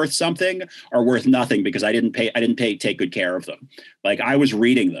would be worth something are worth nothing, because I didn't take good care of them. Like I was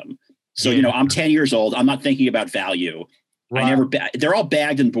reading them. So, I'm 10 years old. I'm not thinking about value. They're all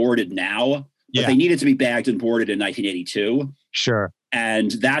bagged and boarded now, but they needed to be bagged and boarded in 1982. Sure.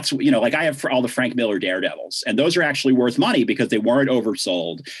 And that's, like I have all the Frank Miller Daredevils, and those are actually worth money because they weren't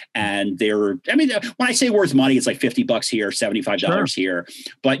oversold. And when I say worth money, it's like $50 here, $75 here,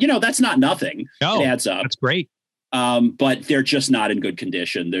 but that's not nothing. No, it adds up. That's great. But they're just not in good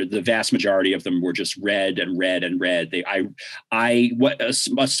condition. The vast majority of them were just red and red and red. A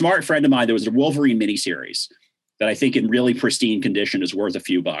smart friend of mine, there was a Wolverine miniseries that I think in really pristine condition is worth a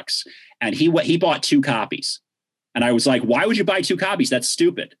few bucks. And he bought 2 copies. And I was like, why would you buy 2 copies? That's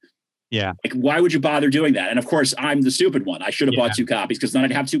stupid. Yeah. Like, why would you bother doing that? And of course, I'm the stupid one. I should have bought 2 copies because then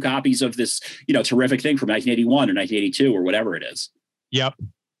I'd have 2 copies of this, terrific thing from 1981 or 1982 or whatever it is. Yep.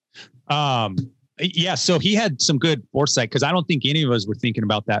 Yeah. So he had some good foresight because I don't think any of us were thinking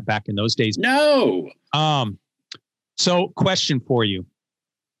about that back in those days. No. So question for you.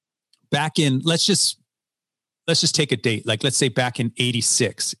 Back in, let's just take a date. Like, let's say back in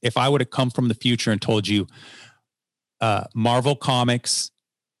 86, if I would have come from the future and told you, Marvel Comics,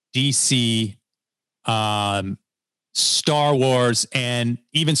 DC, Star Wars, and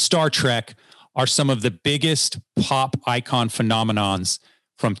even Star Trek are some of the biggest pop icon phenomenons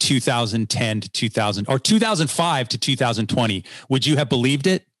from 2010 to 2000 or 2005 to 2020. Would you have believed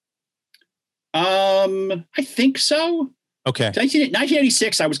it? I think so. Okay.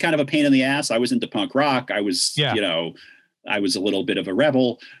 1986, I was kind of a pain in the ass. I was into punk rock. I was, I was a little bit of a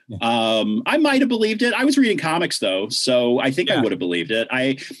rebel. Yeah. I might have believed it. I was reading comics though, so I think I would have believed it.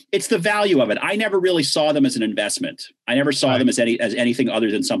 It's the value of it. I never really saw them as an investment. I never saw them as anything other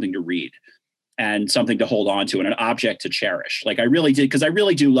than something to read and something to hold on to and an object to cherish. Like I really did, because I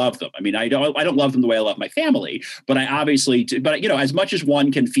really do love them. I mean, I don't love them the way I love my family, but I obviously do. But as much as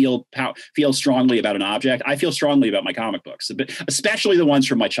one can feel strongly about an object, I feel strongly about my comic books, especially the ones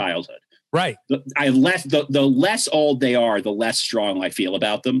from my childhood. Right. The less old they are, the less strong I feel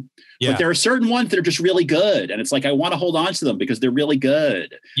about them. Yeah. But there are certain ones that are just really good. And it's like, I want to hold on to them because they're really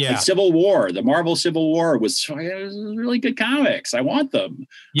good. Yeah. Like Civil War, the Marvel Civil War was really good comics. I want them.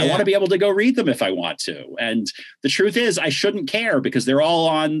 Yeah. I want to be able to go read them if I want to. And the truth is I shouldn't care because they're all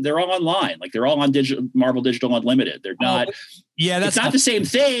online. Like they're all on Marvel Digital Unlimited. They're not. It's not the same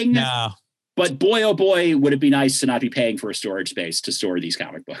thing. No. But boy, oh boy, would it be nice to not be paying for a storage space to store these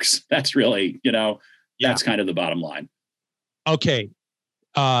comic books. That's really, that's kind of the bottom line. Okay.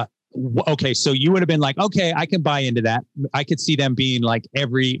 Okay. So you would have been like, okay, I can buy into that. I could see them being like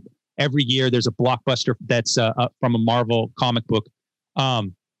every year there's a blockbuster that's from a Marvel comic book.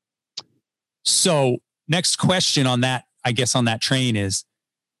 So next question on that, I guess on that train is,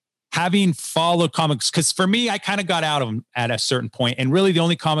 having followed comics, because for me, I kind of got out of them at a certain point. And really the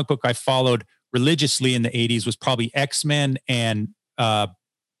only comic book I followed religiously in the 80s was probably X-Men and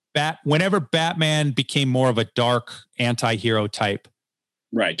whenever Batman became more of a dark anti-hero type.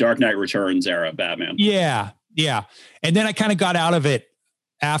 Right. Dark Knight Returns era Batman. Yeah. Yeah. And then I kind of got out of it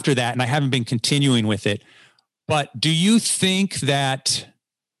after that and I haven't been continuing with it. But do you think that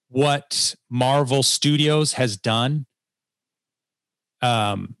what Marvel Studios has done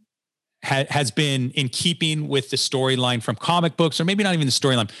has been in keeping with the storyline from comic books, or maybe not even the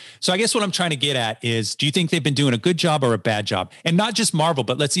storyline? So I guess what I'm trying to get at is, do you think they've been doing a good job or a bad job? And not just Marvel,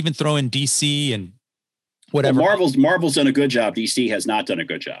 but let's even throw in DC and whatever. Well, Marvel's done a good job. DC has not done a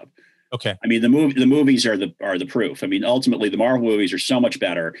good job. Okay. I mean, the movies are the proof. I mean, ultimately the Marvel movies are so much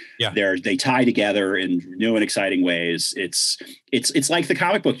better. Yeah. They tie together in new and exciting ways. It's like the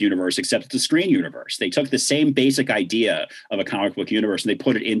comic book universe, except it's a screen universe. They took the same basic idea of a comic book universe and they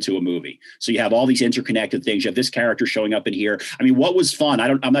put it into a movie. So you have all these interconnected things. You have this character showing up in here. I mean, what was fun?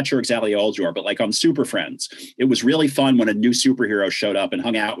 I'm not sure exactly how old you are, but like on Super Friends, it was really fun when a new superhero showed up and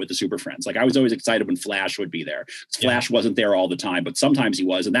hung out with the Super Friends. Like I was always excited when Flash would be there. Flash wasn't there all the time, but sometimes he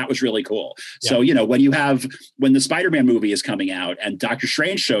was, and that was really cool. Yeah. So, when the Spider-Man movie is coming out and Doctor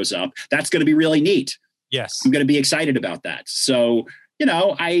Strange shows up, that's going to be really neat. Yes. I'm going to be excited about that. So,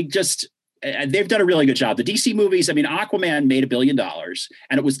 they've done a really good job. The DC movies, I mean, Aquaman made $1 billion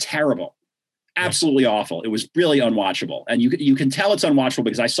and it was terrible. Absolutely awful. It was really unwatchable. And you can tell it's unwatchable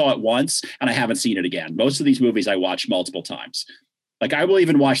because I saw it once and I haven't seen it again. Most of these movies I watched multiple times. Like I will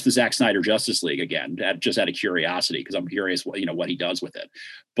even watch the Zack Snyder Justice League again, just out of curiosity, because I'm curious what he does with it.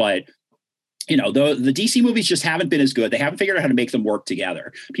 But the DC movies just haven't been as good. They haven't figured out how to make them work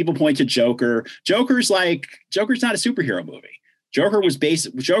together. People point to Joker. Joker's not a superhero movie.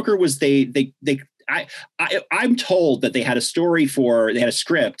 I'm told that they had a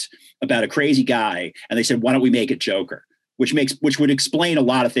script about a crazy guy and they said, why don't we make it Joker? Which would explain a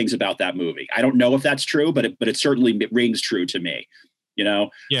lot of things about that movie. I don't know if that's true, but it certainly rings true to me. you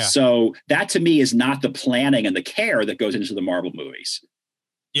know? Yeah. So that to me is not the planning and the care that goes into the Marvel movies.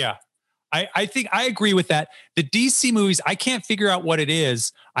 Yeah. I think I agree with that. The DC movies, I can't figure out what it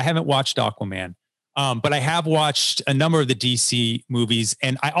is. I haven't watched Aquaman, but I have watched a number of the DC movies,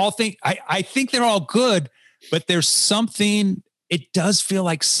 and I think they're all good, but there's something, it does feel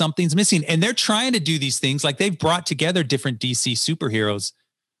like something's missing. And they're trying to do these things, like they've brought together different DC superheroes.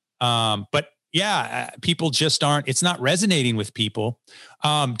 But yeah, people just aren't, it's not resonating with people.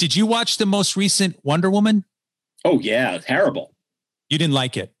 Did you watch the most recent Wonder Woman? Oh yeah. Terrible. You didn't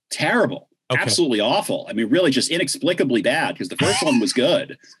like it? Terrible. Okay. Absolutely awful. I mean, really just inexplicably bad, because the first one was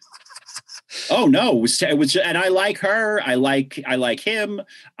good. Oh no, it was, and I like her. I like him.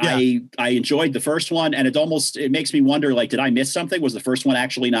 Yeah. I enjoyed the first one, and it makes me wonder, like, did I miss something? Was the first one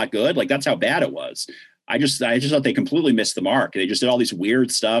actually not good? Like, that's how bad it was. I just thought they completely missed the mark. They just did all these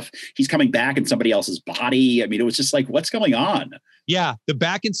weird stuff. He's coming back in somebody else's body. I mean, it was just like, what's going on? Yeah. The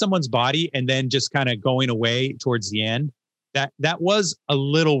back in someone's body and then just kind of going away towards the end. That was a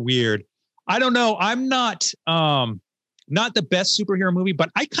little weird. I don't know. I'm not the best superhero movie, but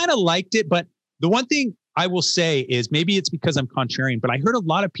I kind of liked it. But the one thing I will say is, maybe it's because I'm contrarian, but I heard a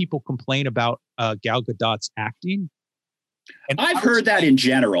lot of people complain about Gal Gadot's acting. And I've heard that in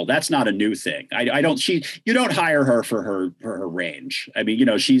general. That's not a new thing. You don't hire her for her range. I mean, you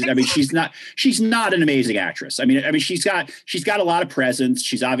know, she's not an amazing actress. I mean, she's got a lot of presence.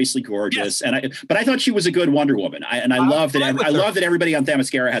 She's obviously gorgeous. Yes. But I thought she was a good Wonder Woman. I love that everybody on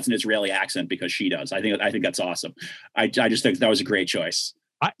Themyscira has an Israeli accent, because she does. I think that's awesome. I just think that was a great choice.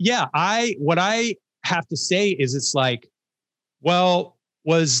 What I have to say is, it's like, well,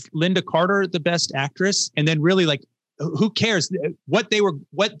 was Linda Carter the best actress? And then really, like, who cares what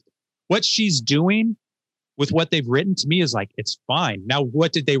she's doing with what they've written? To me is like, it's fine. Now,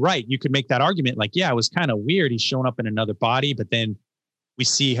 what did they write? You could make that argument, like, yeah, it was kind of weird. He's showing up in another body, but then we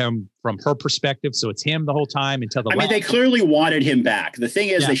see him from her perspective. So it's him the whole time until the, I mean, they clearly wanted him back. The thing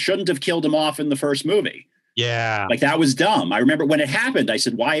is, they shouldn't have killed him off in the first movie. Yeah. Like, that was dumb. I remember when it happened, I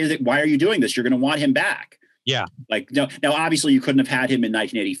said, why are you doing this? You're going to want him back. Yeah. Like, no, now, obviously you couldn't have had him in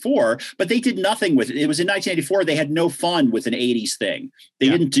 1984, but they did nothing with it. It was in 1984. They had no fun with an 80s thing. They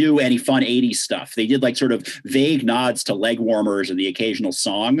didn't do any fun 80s stuff. They did like sort of vague nods to leg warmers and the occasional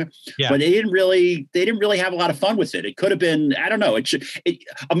song, but they didn't really have a lot of fun with it. It could have been, I don't know.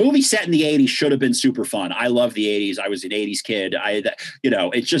 A movie set in the 80s should have been super fun. I love the 80s. I was an 80s kid.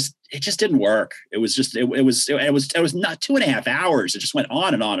 It just didn't work. It was not 2.5 hours. It just went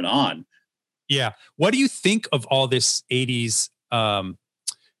on and on and on. Yeah. What do you think of all this 80s,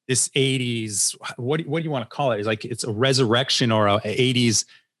 what do you want to call it? It's like, it's a resurrection or a 80s.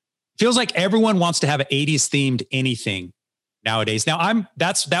 Feels like everyone wants to have an 80s themed anything nowadays. Now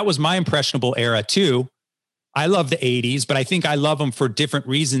that was my impressionable era too. I love the 80s, but I think I love them for different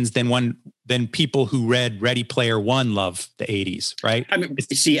reasons than people who read Ready Player One love the 80s, right? I mean,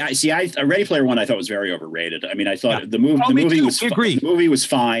 Ready Player One I thought was very overrated. I mean, I thought the movie was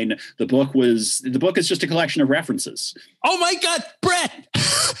fine. The book is just a collection of references. Oh my God, Brett!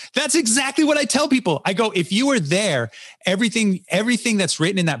 That's exactly what I tell people. I go, if you were there, everything that's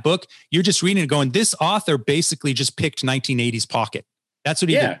written in that book, you're just reading it going, this author basically just picked 1980s pocket. That's what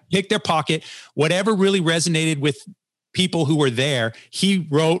he did. Pick their pocket, whatever really resonated with people who were there. He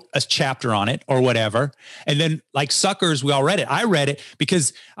wrote a chapter on it or whatever. And then, like suckers, we all read it. I read it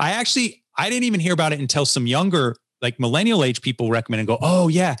because I didn't even hear about it until some younger, like millennial age people recommend and go, oh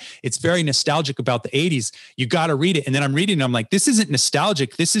yeah, it's very nostalgic about the 80s. You got to read it. And then I'm reading and I'm like, this isn't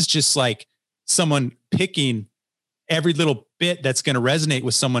nostalgic. This is just like someone picking every little bit that's going to resonate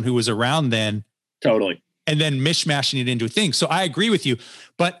with someone who was around then. Totally. And then mishmashing it into a thing. So I agree with you.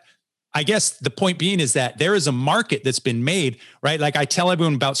 But I guess the point being is that there is a market that's been made, right? Like I tell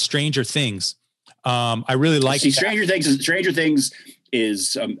everyone about Stranger Things. I really like Stranger Things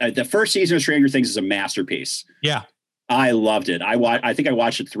is the first season of Stranger Things is a masterpiece. Yeah. I loved it. I think I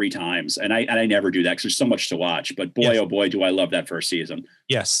watched it 3 times, and I never do that because there's so much to watch. But boy, oh boy, do I love that first season.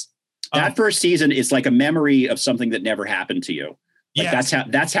 Yes. That first season is like a memory of something that never happened to you. Like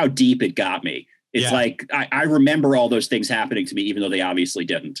that's how deep it got me. It's like, I remember all those things happening to me, even though they obviously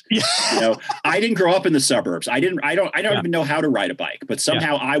didn't. Yeah. You know, I didn't grow up in the suburbs. I don't even know how to ride a bike, but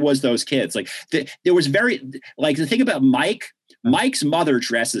somehow I was those kids. Like there was the thing about Mike's mother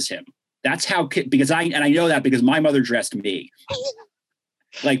dresses him. That's how, because I know that because my mother dressed me.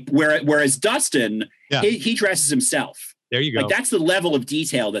 Like whereas Dustin, he dresses himself. There you go. Like that's the level of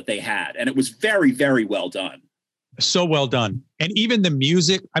detail that they had. And it was very, very well done. So well done. And even the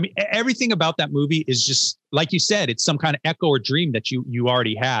music, I mean, everything about that movie is just, like you said, it's some kind of echo or dream that you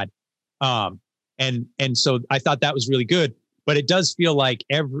already had. And so I thought that was really good. but it does feel like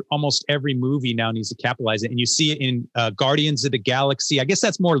almost every movie now needs to capitalize it. And you see it in Guardians of the Galaxy. I guess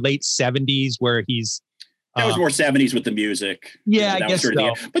that's more late 70s where he's. That was more 70s with the music. Yeah, I guess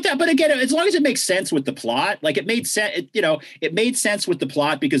so. But again, as long as it makes sense with the plot, like it made sense, it made sense with the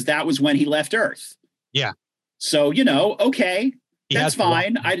plot because that was when he left Earth. Yeah. So, okay, that's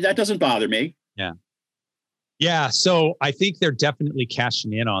fine. That doesn't bother me. Yeah. Yeah. So I think they're definitely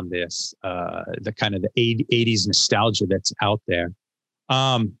cashing in on this, the kind of the 80s nostalgia that's out there.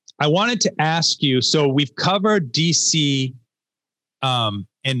 I wanted to ask you, so we've covered DC and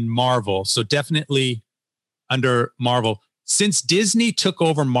Marvel. So definitely under Marvel. Since Disney took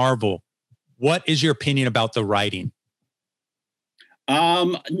over Marvel, what is your opinion about the writing?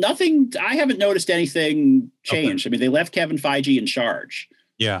 Nothing. I haven't noticed anything change. Okay. I mean, they left Kevin Feige in charge.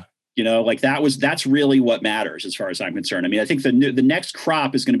 Yeah. That's really what matters as far as I'm concerned. I mean, I think the next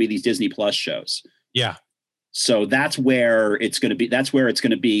crop is going to be these Disney Plus shows. Yeah. So that's where it's going to be. That's where it's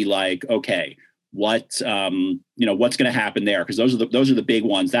going to be like, okay, what's going to happen there? Because those are the big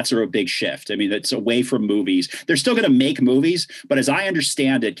ones. That's sort of a big shift. I mean, it's away from movies. They're still going to make movies, but as I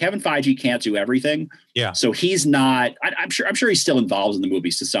understand it, Kevin Feige can't do everything. Yeah. So he's not. I'm sure he's still involved in the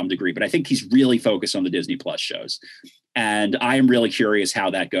movies to some degree, but I think he's really focused on the Disney Plus shows. And I am really curious how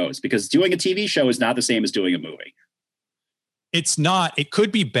that goes because doing a TV show is not the same as doing a movie. It's not. It could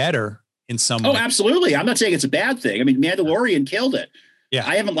be better in some way. Oh, absolutely. I'm not saying it's a bad thing. I mean, Mandalorian killed it. Yeah.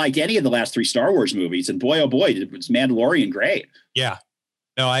 I haven't liked any of the last 3 Star Wars movies. And boy, oh boy, was Mandalorian great. Yeah.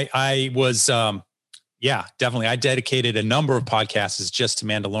 No, I was, definitely. I dedicated a number of podcasts just to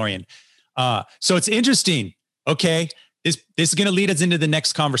Mandalorian. So it's interesting. Okay. This is going to lead us into the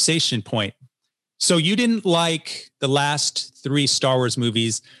next conversation point. So you didn't like the last 3 Star Wars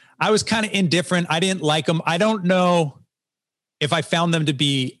movies. I was kind of indifferent. I didn't like them. I don't know if I found them to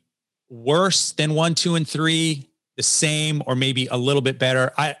be worse than 1, 2, and 3. The same or maybe a little bit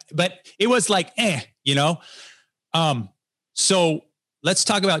better. But it was like, So let's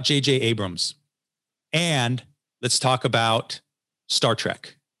talk about J.J. Abrams and let's talk about Star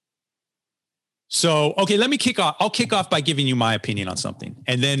Trek. So, okay, let me kick off. I'll kick off by giving you my opinion on something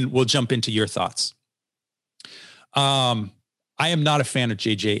and then we'll jump into your thoughts. I am not a fan of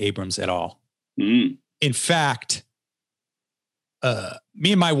J.J. Abrams at all. Mm. In fact,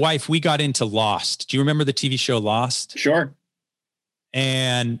 me and my wife, we got into Lost. Do you remember the TV show Lost? Sure.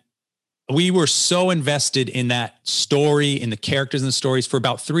 And we were so invested in that story, in the characters and the stories for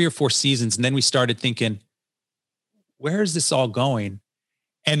about 3 or 4 seasons. And then we started thinking, where is this all going?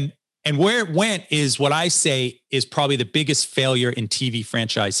 And where it went is what I say is probably the biggest failure in TV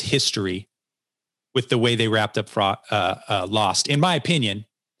franchise history with the way they wrapped up Lost, in my opinion.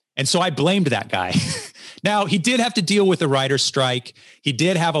 And so I blamed that guy. Now, he did have to deal with a writer's strike. He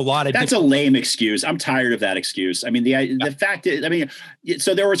did have a lot of... That's a lame excuse. I'm tired of that excuse. I mean, the fact is, I mean,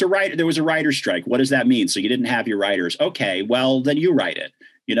 so there was a writer's strike. What does that mean? So you didn't have your writers. Okay, well, then you write it.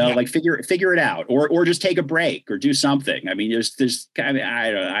 Like figure it out, or just take a break or do something. I mean,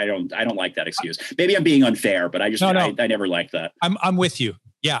 I don't like that excuse. Maybe I'm being unfair, but I never liked that. I'm with you.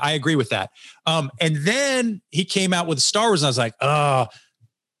 Yeah, I agree with that. And then he came out with Star Wars and I was like,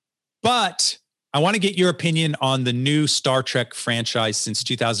 but I want to get your opinion on the new Star Trek franchise since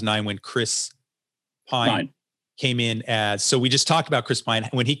 2009 when Chris Pine came in as, so we just talked about Chris Pine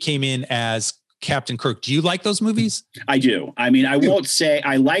when he came in as Captain Kirk. Do you like those movies? I do. I mean, I won't say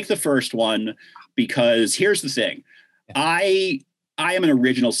I like the first one because here's the thing. I am an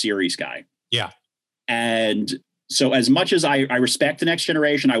original series guy. Yeah. And so as much as I respect The Next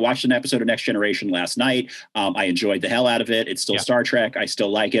Generation, I watched an episode of Next Generation last night. I enjoyed the hell out of it. It's still Star Trek. I still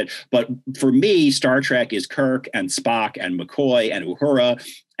like it. But for me, Star Trek is Kirk and Spock and McCoy and Uhura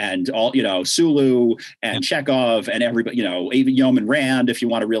and all, Sulu and Chekhov and everybody, even Yeoman Rand, if you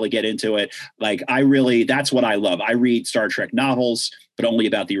want to really get into it. Like, that's what I love. I read Star Trek novels, but only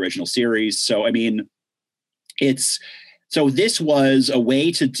about the original series. So, I mean, so this was a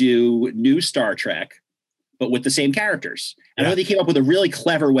way to do new Star Trek, but with the same characters. And I know they came up with a really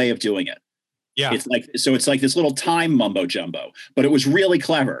clever way of doing it. Yeah. It's like this little time mumbo jumbo, but it was really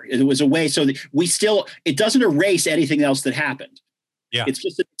clever. It was a way so that it doesn't erase anything else that happened. Yeah.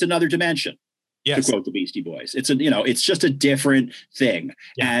 It's another dimension. Yes. To quote the Beastie Boys. It's just a different thing.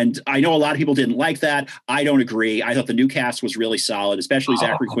 Yeah. And I know a lot of people didn't like that. I don't agree. I thought the new cast was really solid, especially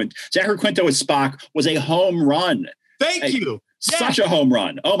Zachary Quinto. Zachary Quinto as Spock was a home run. Thank you. Such a home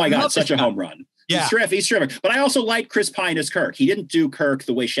run. Oh my God, such a home run. Yeah. He's terrific. But I also like Chris Pine as Kirk. He didn't do Kirk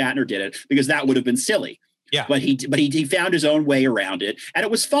the way Shatner did it because that would have been silly. Yeah. But he found his own way around it, and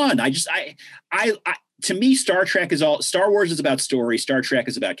it was fun. To me, Star Wars is about story. Star Trek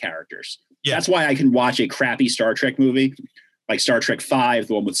is about characters. Yeah. That's why I can watch a crappy Star Trek movie like Star Trek V,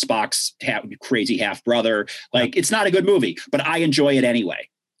 the one with Spock's crazy half brother. Like, it's not a good movie, but I enjoy it anyway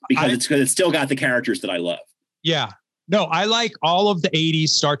because it's still got the characters that I love. Yeah. No, I like all of the 80s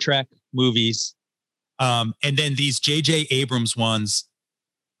Star Trek movies. And then these J.J. Abrams ones,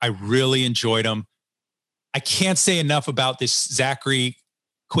 I really enjoyed them. I can't say enough about this Zachary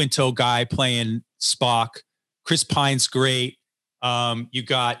Quinto guy playing Spock. Chris Pine's great. You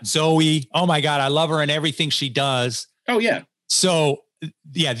got Zoe. Oh my God, I love her and everything she does. Oh yeah. So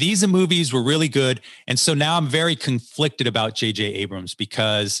yeah, these movies were really good. And so now I'm very conflicted about J.J. Abrams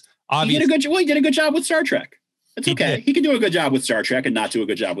because obviously he did a good job with Star Trek. It's okay. He can do a good job with Star Trek and not do a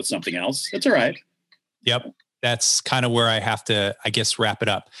good job with something else. It's all right. Yep. That's kind of where I have to, I guess, wrap it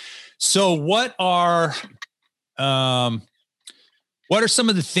up. So what are some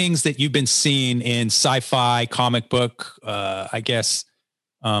of the things that you've been seeing in sci-fi, comic book, I guess,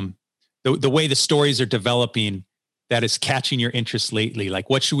 the way the stories are developing that is catching your interest lately? Like,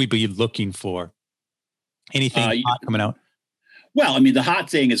 what should we be looking for? Anything hot coming out? Well, I mean, the hot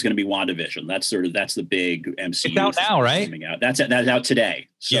thing is going to be WandaVision. That's the big MCU. It's out now, right? Coming out. That's out today.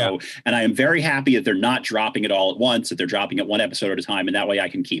 So, and I am very happy that they're not dropping it all at once, that they're dropping it one episode at a time. And that way I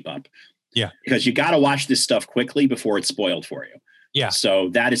can keep up. Yeah. Because you got to watch this stuff quickly before it's spoiled for you. Yeah. So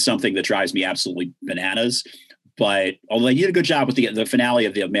that is something that drives me absolutely bananas. But although they did a good job with the finale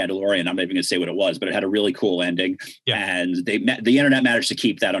of The Mandalorian, I'm not even going to say what it was, but it had a really cool ending. Yeah. And the internet managed to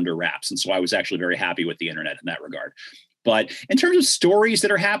keep that under wraps. And so I was actually very happy with the internet in that regard. But in terms of stories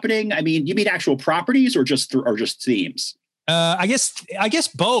that are happening, I mean, you mean actual properties or just themes? I guess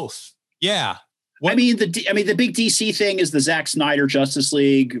both. Yeah. I mean, the big DC thing is the Zack Snyder Justice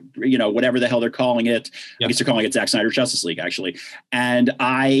League, whatever the hell they're calling it. Yeah. I guess they're calling it Zack Snyder Justice League, actually. And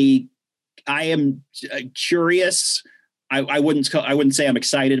I am curious. I wouldn't say I'm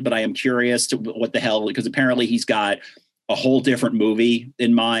excited, but I am curious to what the hell, because apparently he's got a whole different movie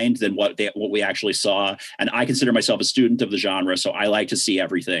in mind than what we actually saw. And I consider myself a student of the genre, so I like to see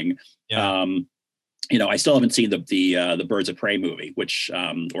everything. Yeah. I still haven't seen the Birds of Prey movie, which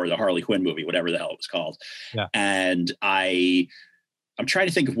or the Harley Quinn movie, whatever the hell it was called. Yeah. And I'm trying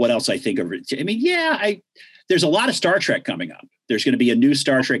to think of what else I think of. I mean, there's a lot of Star Trek coming up. There's going to be a new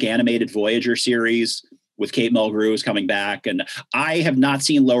Star Trek animated Voyager series with Kate Mulgrew is coming back. And I have not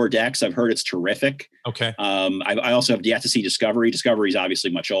seen Lower Decks. I've heard it's terrific. Okay. I also have yet to see Discovery. Discovery is obviously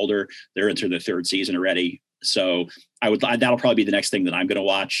much older. They're into the third season already. So that'll probably be the next thing that I'm going to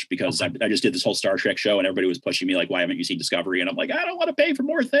watch, because I just did this whole Star Trek show and everybody was pushing me like, why haven't you seen Discovery? And I'm like, I don't want to pay for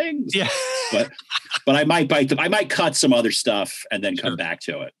more things. Yeah. but I might I might cut some other stuff and then come back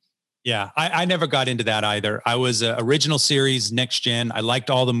to it. Yeah. I never got into that either. I was original series, next gen. I liked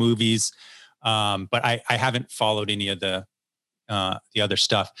all the movies. But I haven't followed any of the other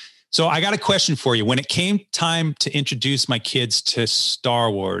stuff. So I got a question for you. When it came time to introduce my kids to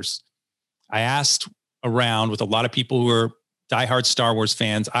Star Wars, I asked around with a lot of people who are diehard Star Wars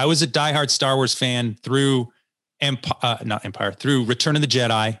fans. I was a diehard Star Wars fan through through Return of the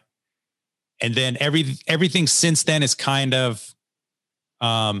Jedi. And then everything since then is kind of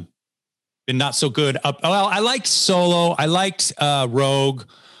been not so good. I liked Solo. I liked Rogue.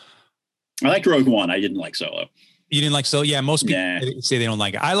 I liked Rogue One. I didn't like Solo. You didn't like Solo? Yeah, most people say they don't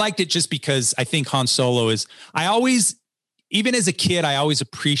like it. I liked it just because I think Han Solo is. Even as a kid, I always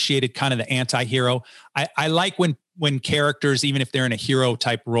appreciated kind of the anti-hero. I like when characters, even if they're in a hero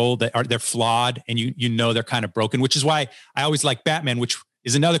type role, they're flawed and you know they're kind of broken. Which is why I always like Batman. Which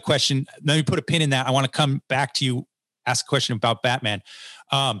is another question. Let me put a pin in that. I want to come back to you, ask a question about Batman.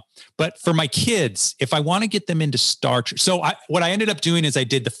 But for my kids, if I want to get them into Star Trek, what I ended up doing is I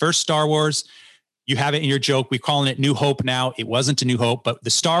did the first Star Wars. You have it in your joke. We're calling it New Hope now. It wasn't a New Hope, but the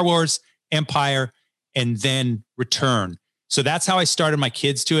Star Wars, Empire, and then Return. So that's how I started my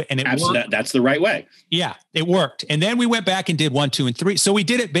kids to it. And it worked. That's the right way. Yeah, it worked. And then we went back and did 1, 2, and 3. So we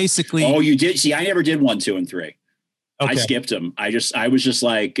did it basically. Oh, you did? See, I never did 1, 2, and 3. Okay. I skipped them. I was just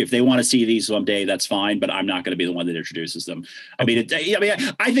like, if they want to see these someday, that's fine, but I'm not going to be the one that introduces them. Okay.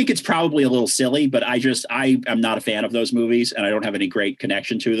 I think it's probably a little silly, but I am not a fan of those movies and I don't have any great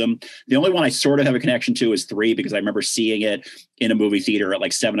connection to them. The only one I sort of have a connection to is 3, because I remember seeing it in a movie theater at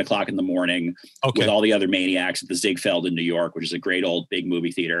like 7:00 in the morning with all the other maniacs at the Ziegfeld in New York, which is a great old big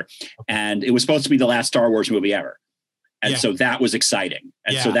movie theater. And it was supposed to be the last Star Wars movie ever. And so that was exciting.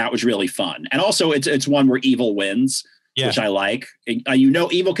 And so that was really fun. And also it's one where evil wins, which I like. And,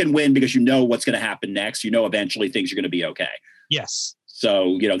 evil can win because you know what's going to happen next. Eventually things are going to be okay. Yes.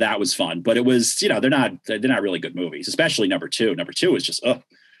 So, that was fun, but it was, they're not really good movies, especially number 2. Number 2 is just,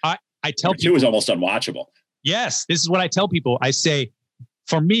 I tell people 2 is almost unwatchable. Yes. This is what I tell people. I say,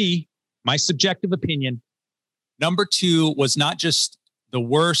 for me, my subjective opinion, Number 2 was not just the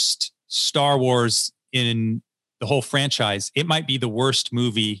worst Star Wars in the whole franchise. It might be the worst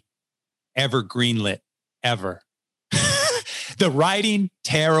movie ever greenlit, ever. The writing,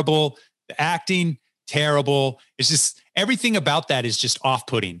 terrible. The acting, terrible. It's just everything about that is just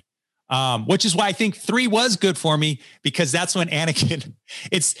off-putting. Which is why I think 3 was good for me, because that's when Anakin,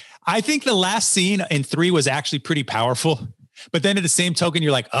 I think the last scene in 3 was actually pretty powerful. But then at the same token,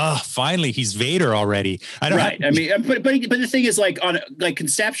 you're like, oh, finally, he's Vader already. Right. I mean, but the thing is, like,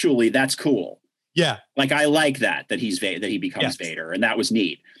 conceptually, that's cool. Yeah. Like, I like that he becomes Vader, and that was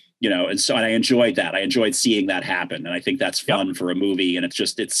neat. And I enjoyed that. I enjoyed seeing that happen. And I think that's fun for a movie. And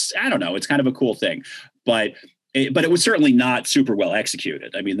I don't know, it's kind of a cool thing, but it was certainly not super well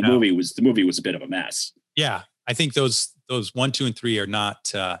executed. I mean, the movie was a bit of a mess. Yeah. I think those 1, 2, and 3 are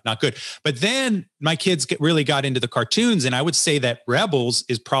not good. But then my kids really got into the cartoons, and I would say that Rebels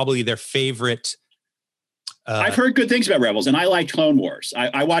is probably their favorite. I've heard good things about Rebels, and I liked Clone Wars.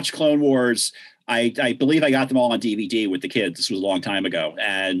 I watched Clone Wars. I believe I got them all on DVD with the kids. This was a long time ago.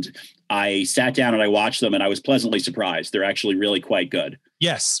 And I sat down and I watched them, and I was pleasantly surprised. They're actually really quite good.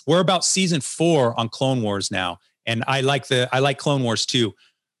 Yes. We're about season 4 on Clone Wars now. And I like Clone Wars too.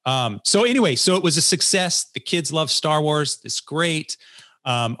 So it was a success. The kids love Star Wars. It's great.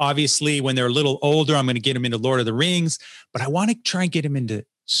 Obviously when they're a little older, I'm going to get them into Lord of the Rings, but I want to try and get them into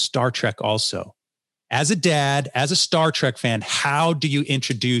Star Trek also. As a dad, as a Star Trek fan, how do you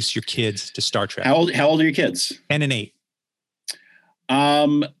introduce your kids to Star Trek? How old are your kids? 10 and 8.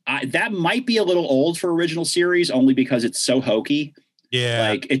 That might be a little old for original series, only because it's so hokey. Yeah.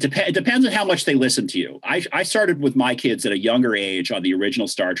 Like it depends on how much they listen to you. I started with my kids at a younger age on the original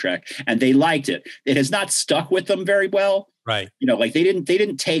Star Trek, and they liked it. It has not stuck with them very well. Right. Like they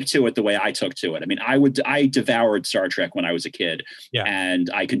didn't take to it the way I took to it. I mean, I devoured Star Trek when I was a kid, and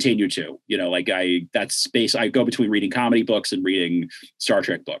I continue to, I go between reading comedy books and reading Star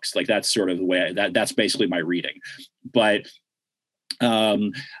Trek books. Like that's sort of the way that's basically my reading. But,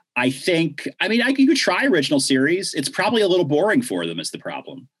 I think, you could try original series. It's probably a little boring for them is the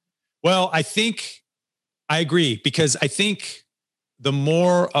problem. Well, I think I agree, because I think the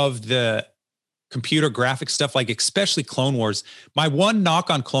more of the computer graphic stuff, like especially Clone Wars, my one knock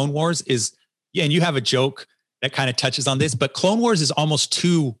on Clone Wars is, and you have a joke that kind of touches on this, but Clone Wars is almost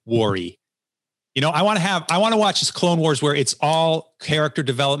too war-y. I want to watch this Clone Wars where it's all character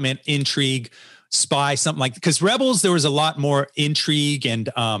development, intrigue, spy, something like, because Rebels, there was a lot more intrigue and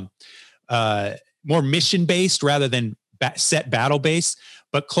more mission based rather than set battle based.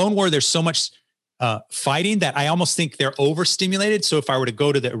 But Clone War, there's so much fighting that I almost think they're overstimulated. So if I were to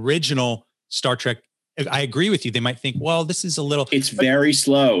go to the original Star Trek, I agree with you. They might think, well, this is a little. It's very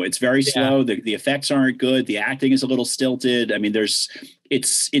slow. It's very slow. The effects aren't good. The acting is a little stilted. I mean,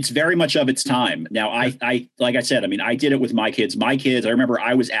 it's very much of its time. Now, I like I said, I did it with my kids. I remember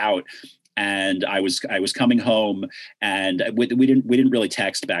I was out and I was coming home, and we didn't really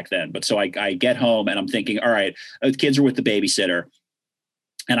text back then. But so I get home and I'm thinking, all right, the kids are with the babysitter.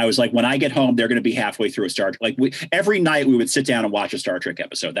 And I was like, when I get home, they're going to be halfway through a Star Trek. Like every night we would sit down and watch a Star Trek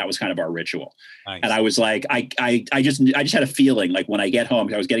episode. That was kind of our ritual. Nice. And I was like, I just had a feeling like when I get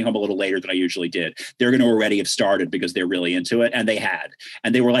home, I was getting home a little later than I usually did. They're going to already have started because they're really into it. And they had,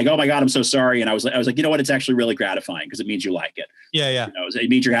 and they were like, oh my God, I'm so sorry. And I was like, you know what? It's actually really gratifying because it means you like it. Yeah. Yeah. It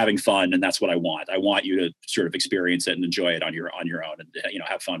means you're having fun. And that's what I want. I want you to sort of experience it and enjoy it on your own and,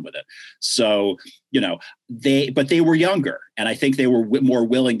 have fun with it. So, they were younger, and I think they were more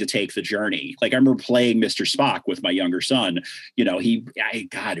willing to take the journey. Like I remember playing Mr. Spock with my younger son.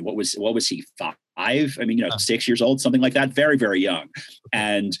 What was he, 5? 6 years old, something like that. Very, very young.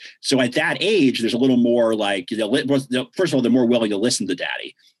 And so at that age, there's a little more like, first of all, they're more willing to listen to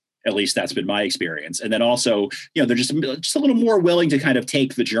daddy. At least that's been my experience. And then also, they're just a little more willing to kind of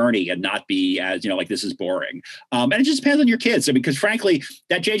take the journey and not be as, like, this is boring. And it just depends on your kids. Because frankly,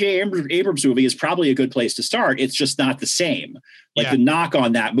 that J.J. Abrams movie is probably a good place to start. It's just not the same. Like the knock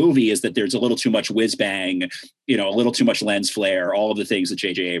on that movie is that there's a little too much whiz bang, a little too much lens flare, all of the things that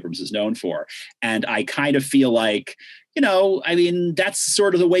J.J. Abrams is known for. And I kind of feel like, that's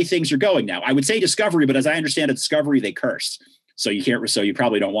sort of the way things are going now. I would say Discovery, but as I understand it, Discovery, they curse. So you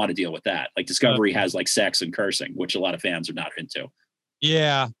probably don't want to deal with that. Like Discovery has like sex and cursing, which a lot of fans are not into.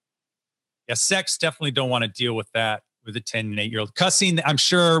 Yeah. Yeah. Sex, definitely don't want to deal with that with a 10 and 8-year-old. Cussing, I'm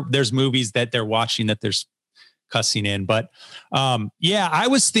sure there's movies that they're watching that there's cussing in, but I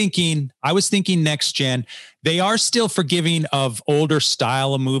was thinking next gen, they are still forgiving of older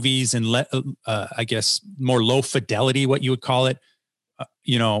style of movies and I guess more low fidelity, what you would call it,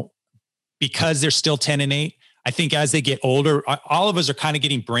 because they're still 10 and 8. I think as they get older, all of us are kind of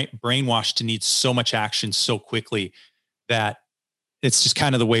getting brainwashed to need so much action so quickly that it's just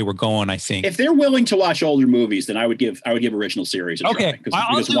kind of the way we're going, I think. If they're willing to watch older movies, then I would give original series a try.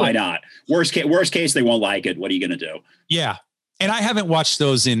 Because why not? Worst case, they won't like it. What are you going to do? Yeah. And I haven't watched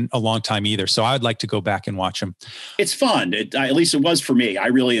those in a long time either. So I would like to go back and watch them. It's fun. At least it was for me. I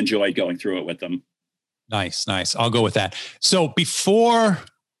really enjoyed going through it with them. Nice. I'll go with that. So before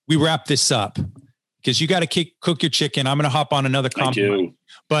we wrap this up, because you got to cook your chicken, I'm going to hop on another compliment.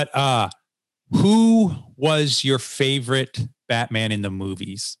 But who was your favorite Batman in the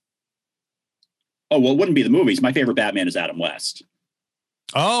movies? Oh, well, it wouldn't be the movies. My favorite Batman is Adam West.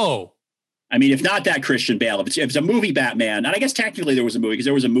 Oh, I mean, if not that, Christian Bale. If it's a movie Batman, and I guess technically there was a movie because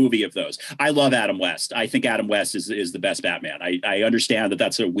there was a movie of those. I love Adam West. I think Adam West is the best Batman. I understand that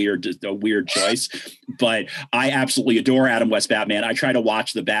that's a weird choice, but I absolutely adore Adam West Batman. I try to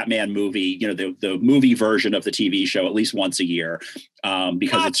watch the Batman movie, the movie version of the TV show at least once a year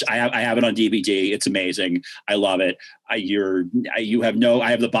because I have it on DVD. It's amazing. I love it. I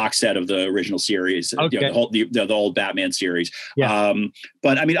have the box set of the original series, okay. The old Batman series. Yeah.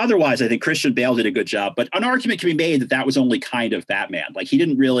 But I mean, otherwise, I think Christian Bale did a good job. But an argument can be made that was only kind of Batman. Like he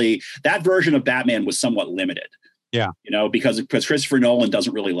didn't really. That version of Batman was somewhat limited. Yeah. Because Christopher Nolan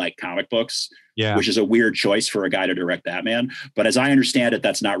doesn't really like comic books. Yeah. Which is a weird choice for a guy to direct Batman. But as I understand it,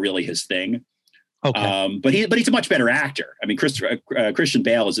 that's not really his thing. Okay. But he's a much better actor. I mean, Christian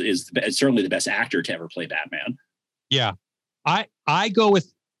Bale is certainly the best actor to ever play Batman. Yeah. I go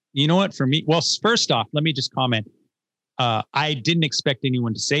with, you know what, for me, well, first off, let me just comment. I didn't expect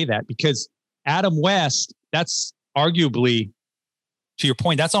anyone to say that because Adam West, that's arguably, to your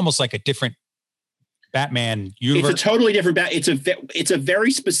point, that's almost like a different Batman universe. It's a totally different it's a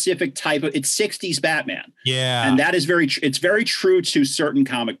very specific type of, it's 60s Batman. Yeah. And that is it's very true to certain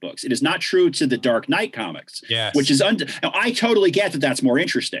comic books. It is not true to the Dark Knight comics. Yes. Which is, now, I totally get that that's more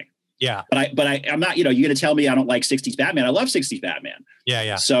interesting. Yeah. But I'm not, you're going to tell me I don't like 60s Batman. I love 60s Batman. Yeah.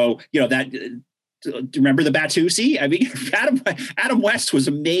 Yeah. So, remember the Batusi? I mean, Adam West was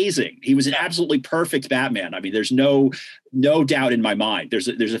amazing. He was an absolutely perfect Batman. I mean, there's no doubt in my mind. There's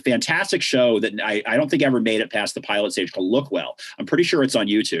a fantastic show that I don't think ever made it past the pilot stage called Look Well. I'm pretty sure it's on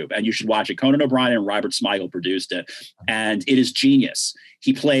YouTube and you should watch it. Conan O'Brien and Robert Smigel produced it. And it is genius.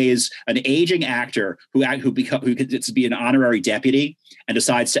 He plays an aging actor who gets to be an honorary deputy and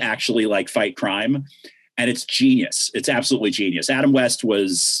decides to actually fight crime. And it's genius. It's absolutely genius. Adam West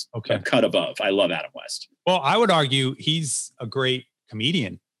was a cut above. I love Adam West. Well, I would argue he's a great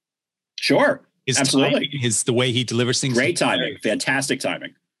comedian. Sure. Absolutely. The way he delivers things. Great timing. Fantastic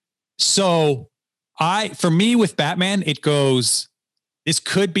timing. So for me with Batman, it goes, this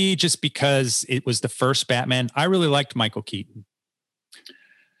could be just because it was the first Batman. I really liked Michael Keaton.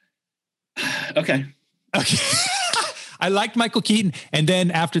 Okay. I liked Michael Keaton. And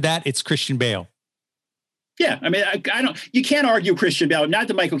then after that, it's Christian Bale. Yeah, I mean, you can't argue Christian Bale. Not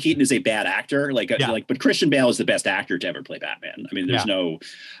that Michael Keaton is a bad actor, but Christian Bale is the best actor to ever play Batman. I mean, there's no.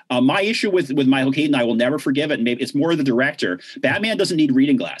 My issue with Michael Keaton, I will never forgive it. And maybe it's more the director. Batman doesn't need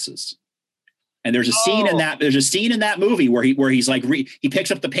reading glasses. And there's a scene in that movie where he's he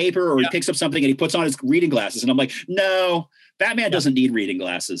picks up the paper or he picks up something and he puts on his reading glasses. And I'm like, no, Batman doesn't need reading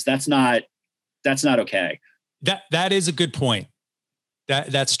glasses. That's not okay. That is a good point.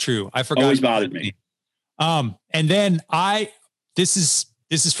 That's true. I forgot. Always bothered me. And then this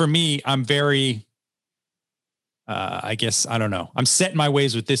is for me, I'm very, I guess, I don't know. I'm set in my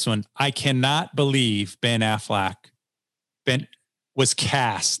ways with this one. I cannot believe Ben Affleck was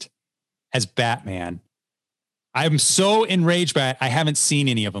cast as Batman. I'm so enraged by it. I haven't seen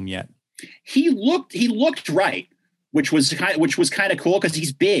any of them yet. He looked right, which was kind of cool because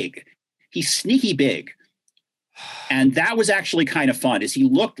he's big. He's sneaky big. And that was actually kind of fun. Is he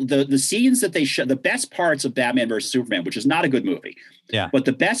looked the scenes that they showed, the best parts of Batman versus Superman, which is not a good movie. Yeah. But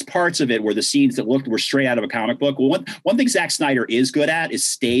the best parts of it were the scenes that were straight out of a comic book. Well, one thing Zack Snyder is good at is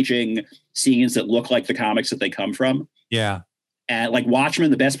staging scenes that look like the comics that they come from. Yeah. And like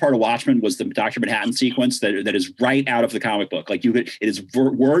Watchmen, the best part of Watchmen was the Dr. Manhattan sequence that is right out of the comic book. It is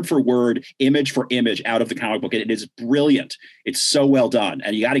word for word, image for image out of the comic book. It is brilliant. It's so well done.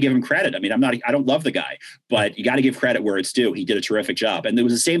 And you got to give him credit. I mean, I don't love the guy, but you got to give credit where it's due. He did a terrific job. And there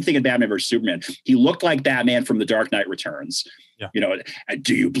was the same thing in Batman versus Superman. He looked like Batman from The Dark Knight Returns. Yeah.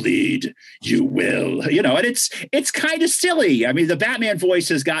 Do you bleed? You will. And it's kind of silly. I mean, the Batman voice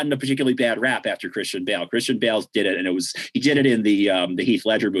has gotten a particularly bad rap after Christian Bale. Christian Bale did it, and he did it in the Heath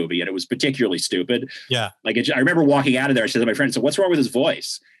Ledger movie, and it was particularly stupid. Yeah. I remember walking out of there. I said to my friend, "So what's wrong with his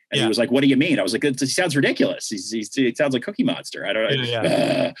voice?" And he was like, "What do you mean?" I was like, "He sounds ridiculous. He sounds like Cookie Monster." I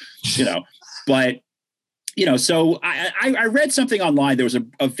don't know. But So I read something online. There was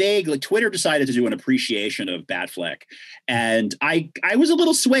a vague, like, Twitter decided to do an appreciation of Batfleck. And I was a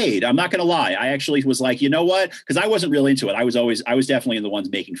little swayed. I'm not going to lie. I actually was like, you know what? Because I wasn't really into it. I was definitely in the ones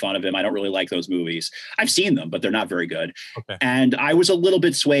making fun of him. I don't really like those movies. I've seen them, but they're not very good. Okay. And I was a little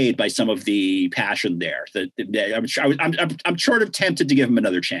bit swayed by some of the passion there. I'm sort of tempted to give him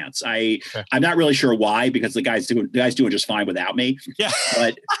another chance. I'm not really sure why, because the guy's doing just fine without me. Yeah.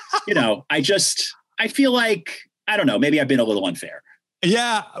 But I feel like, I don't know, maybe I've been a little unfair.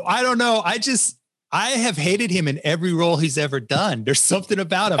 Yeah, I don't know. I have hated him in every role he's ever done. There's something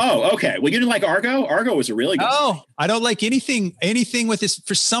about him. Oh, okay. Well, you didn't like Argo? Argo was a really good movie. I don't like anything with this.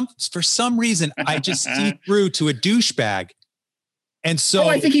 For some reason, I just see through to a douchebag. And so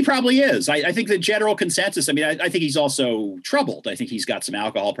I think he probably is. I think the general consensus, I mean, I think he's also troubled. I think he's got some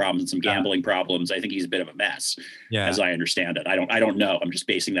alcohol problems and some gambling problems. I think he's a bit of a mess, as I understand it. I don't know. I'm just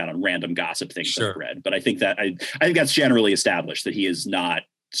basing that on random gossip things I've read. But I think that's generally established, that he is not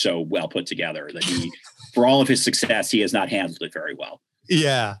so well put together, that he, for all of his success, he has not handled it very well.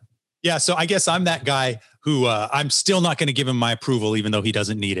 Yeah. Yeah. So I guess I'm that guy who I'm still not going to give him my approval, even though he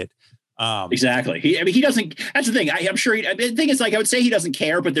doesn't need it. Exactly. He doesn't. That's the thing. I'm sure. The thing is, like, I would say he doesn't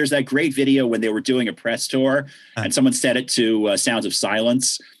care, but there's that great video when they were doing a press tour and someone set it to Sounds of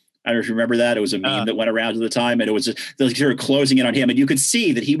Silence. I don't know if you remember that. It was a meme that went around at the time, and it was just, sort of closing in on him. And you could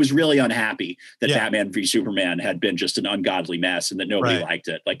see that he was really unhappy that Batman v Superman had been just an ungodly mess and that nobody liked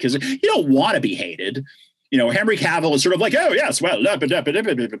it. Like, because you don't want to be hated. Henry Cavill is sort of like, oh, yes, well, and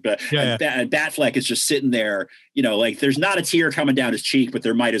Batfleck is just sitting there, like, there's not a tear coming down his cheek, but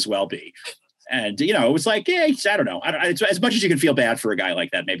there might as well be. And, it was like, I don't know. As much as you can feel bad for a guy like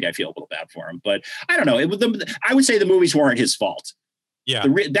that, maybe I feel a little bad for him. But I don't know. I would say the movies weren't his fault. Yeah.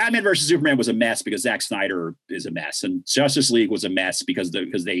 Batman versus Superman was a mess because Zack Snyder is a mess. And Justice League was a mess because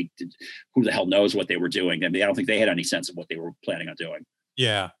they who the hell knows what they were doing. I mean, I don't think they had any sense of what they were planning on doing.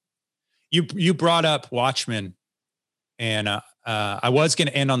 Yeah. You brought up Watchmen, and I was going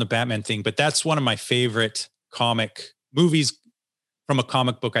to end on the Batman thing, but that's one of my favorite comic movies from a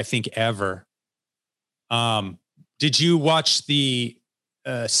comic book, I think, ever. Did you watch the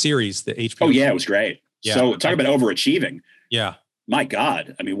series, the HBO? Oh yeah, it was great. Yeah. So talk about overachieving. Yeah. My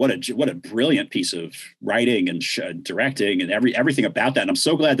God. I mean, what a brilliant piece of writing and directing and everything about that. And I'm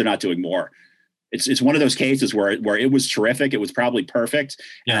so glad they're not doing more. It's one of those cases where it was terrific. It was probably perfect,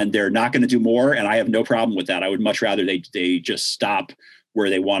 and they're not going to do more. And I have no problem with that. I would much rather they just stop where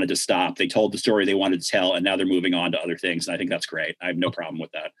they wanted to stop. They told the story they wanted to tell, and now they're moving on to other things. And I think that's great. I have no problem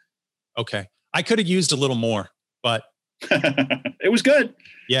with that. Okay. I could have used a little more, but it was good.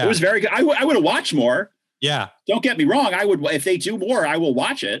 Yeah. It was very good. I would have watched more. Yeah. Don't get me wrong. I would, if they do more, I will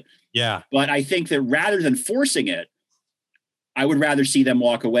watch it. Yeah. But I think that rather than forcing it, I would rather see them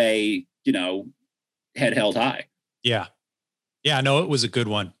walk away, head held high. Yeah. Yeah. No, it was a good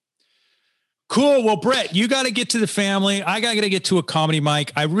one. Cool. Well, Brett, you got to get to the family. I got to get to a comedy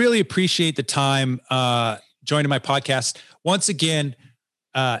mic. I really appreciate the time joining my podcast. Once again,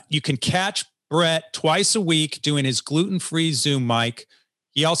 you can catch Brett twice a week doing his gluten-free Zoom mic.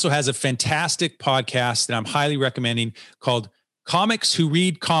 He also has a fantastic podcast that I'm highly recommending called Comics Who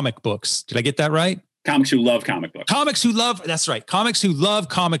Read Comic Books. Did I get that right? Comics Who Love Comic Books. That's right. Comics Who Love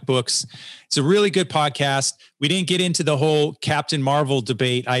Comic Books. It's a really good podcast. We didn't get into the whole Captain Marvel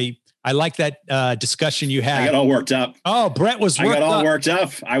debate. I like that discussion you had. I got all worked up. Oh, Brett was worked up. I got all worked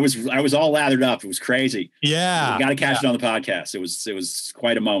up. I was all lathered up. It was crazy. Yeah. You got to catch it on the podcast. It was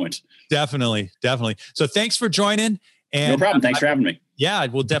quite a moment. Definitely. So thanks for joining. And no problem. Thanks for having me. Yeah,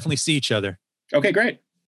 we'll definitely see each other. Okay, great.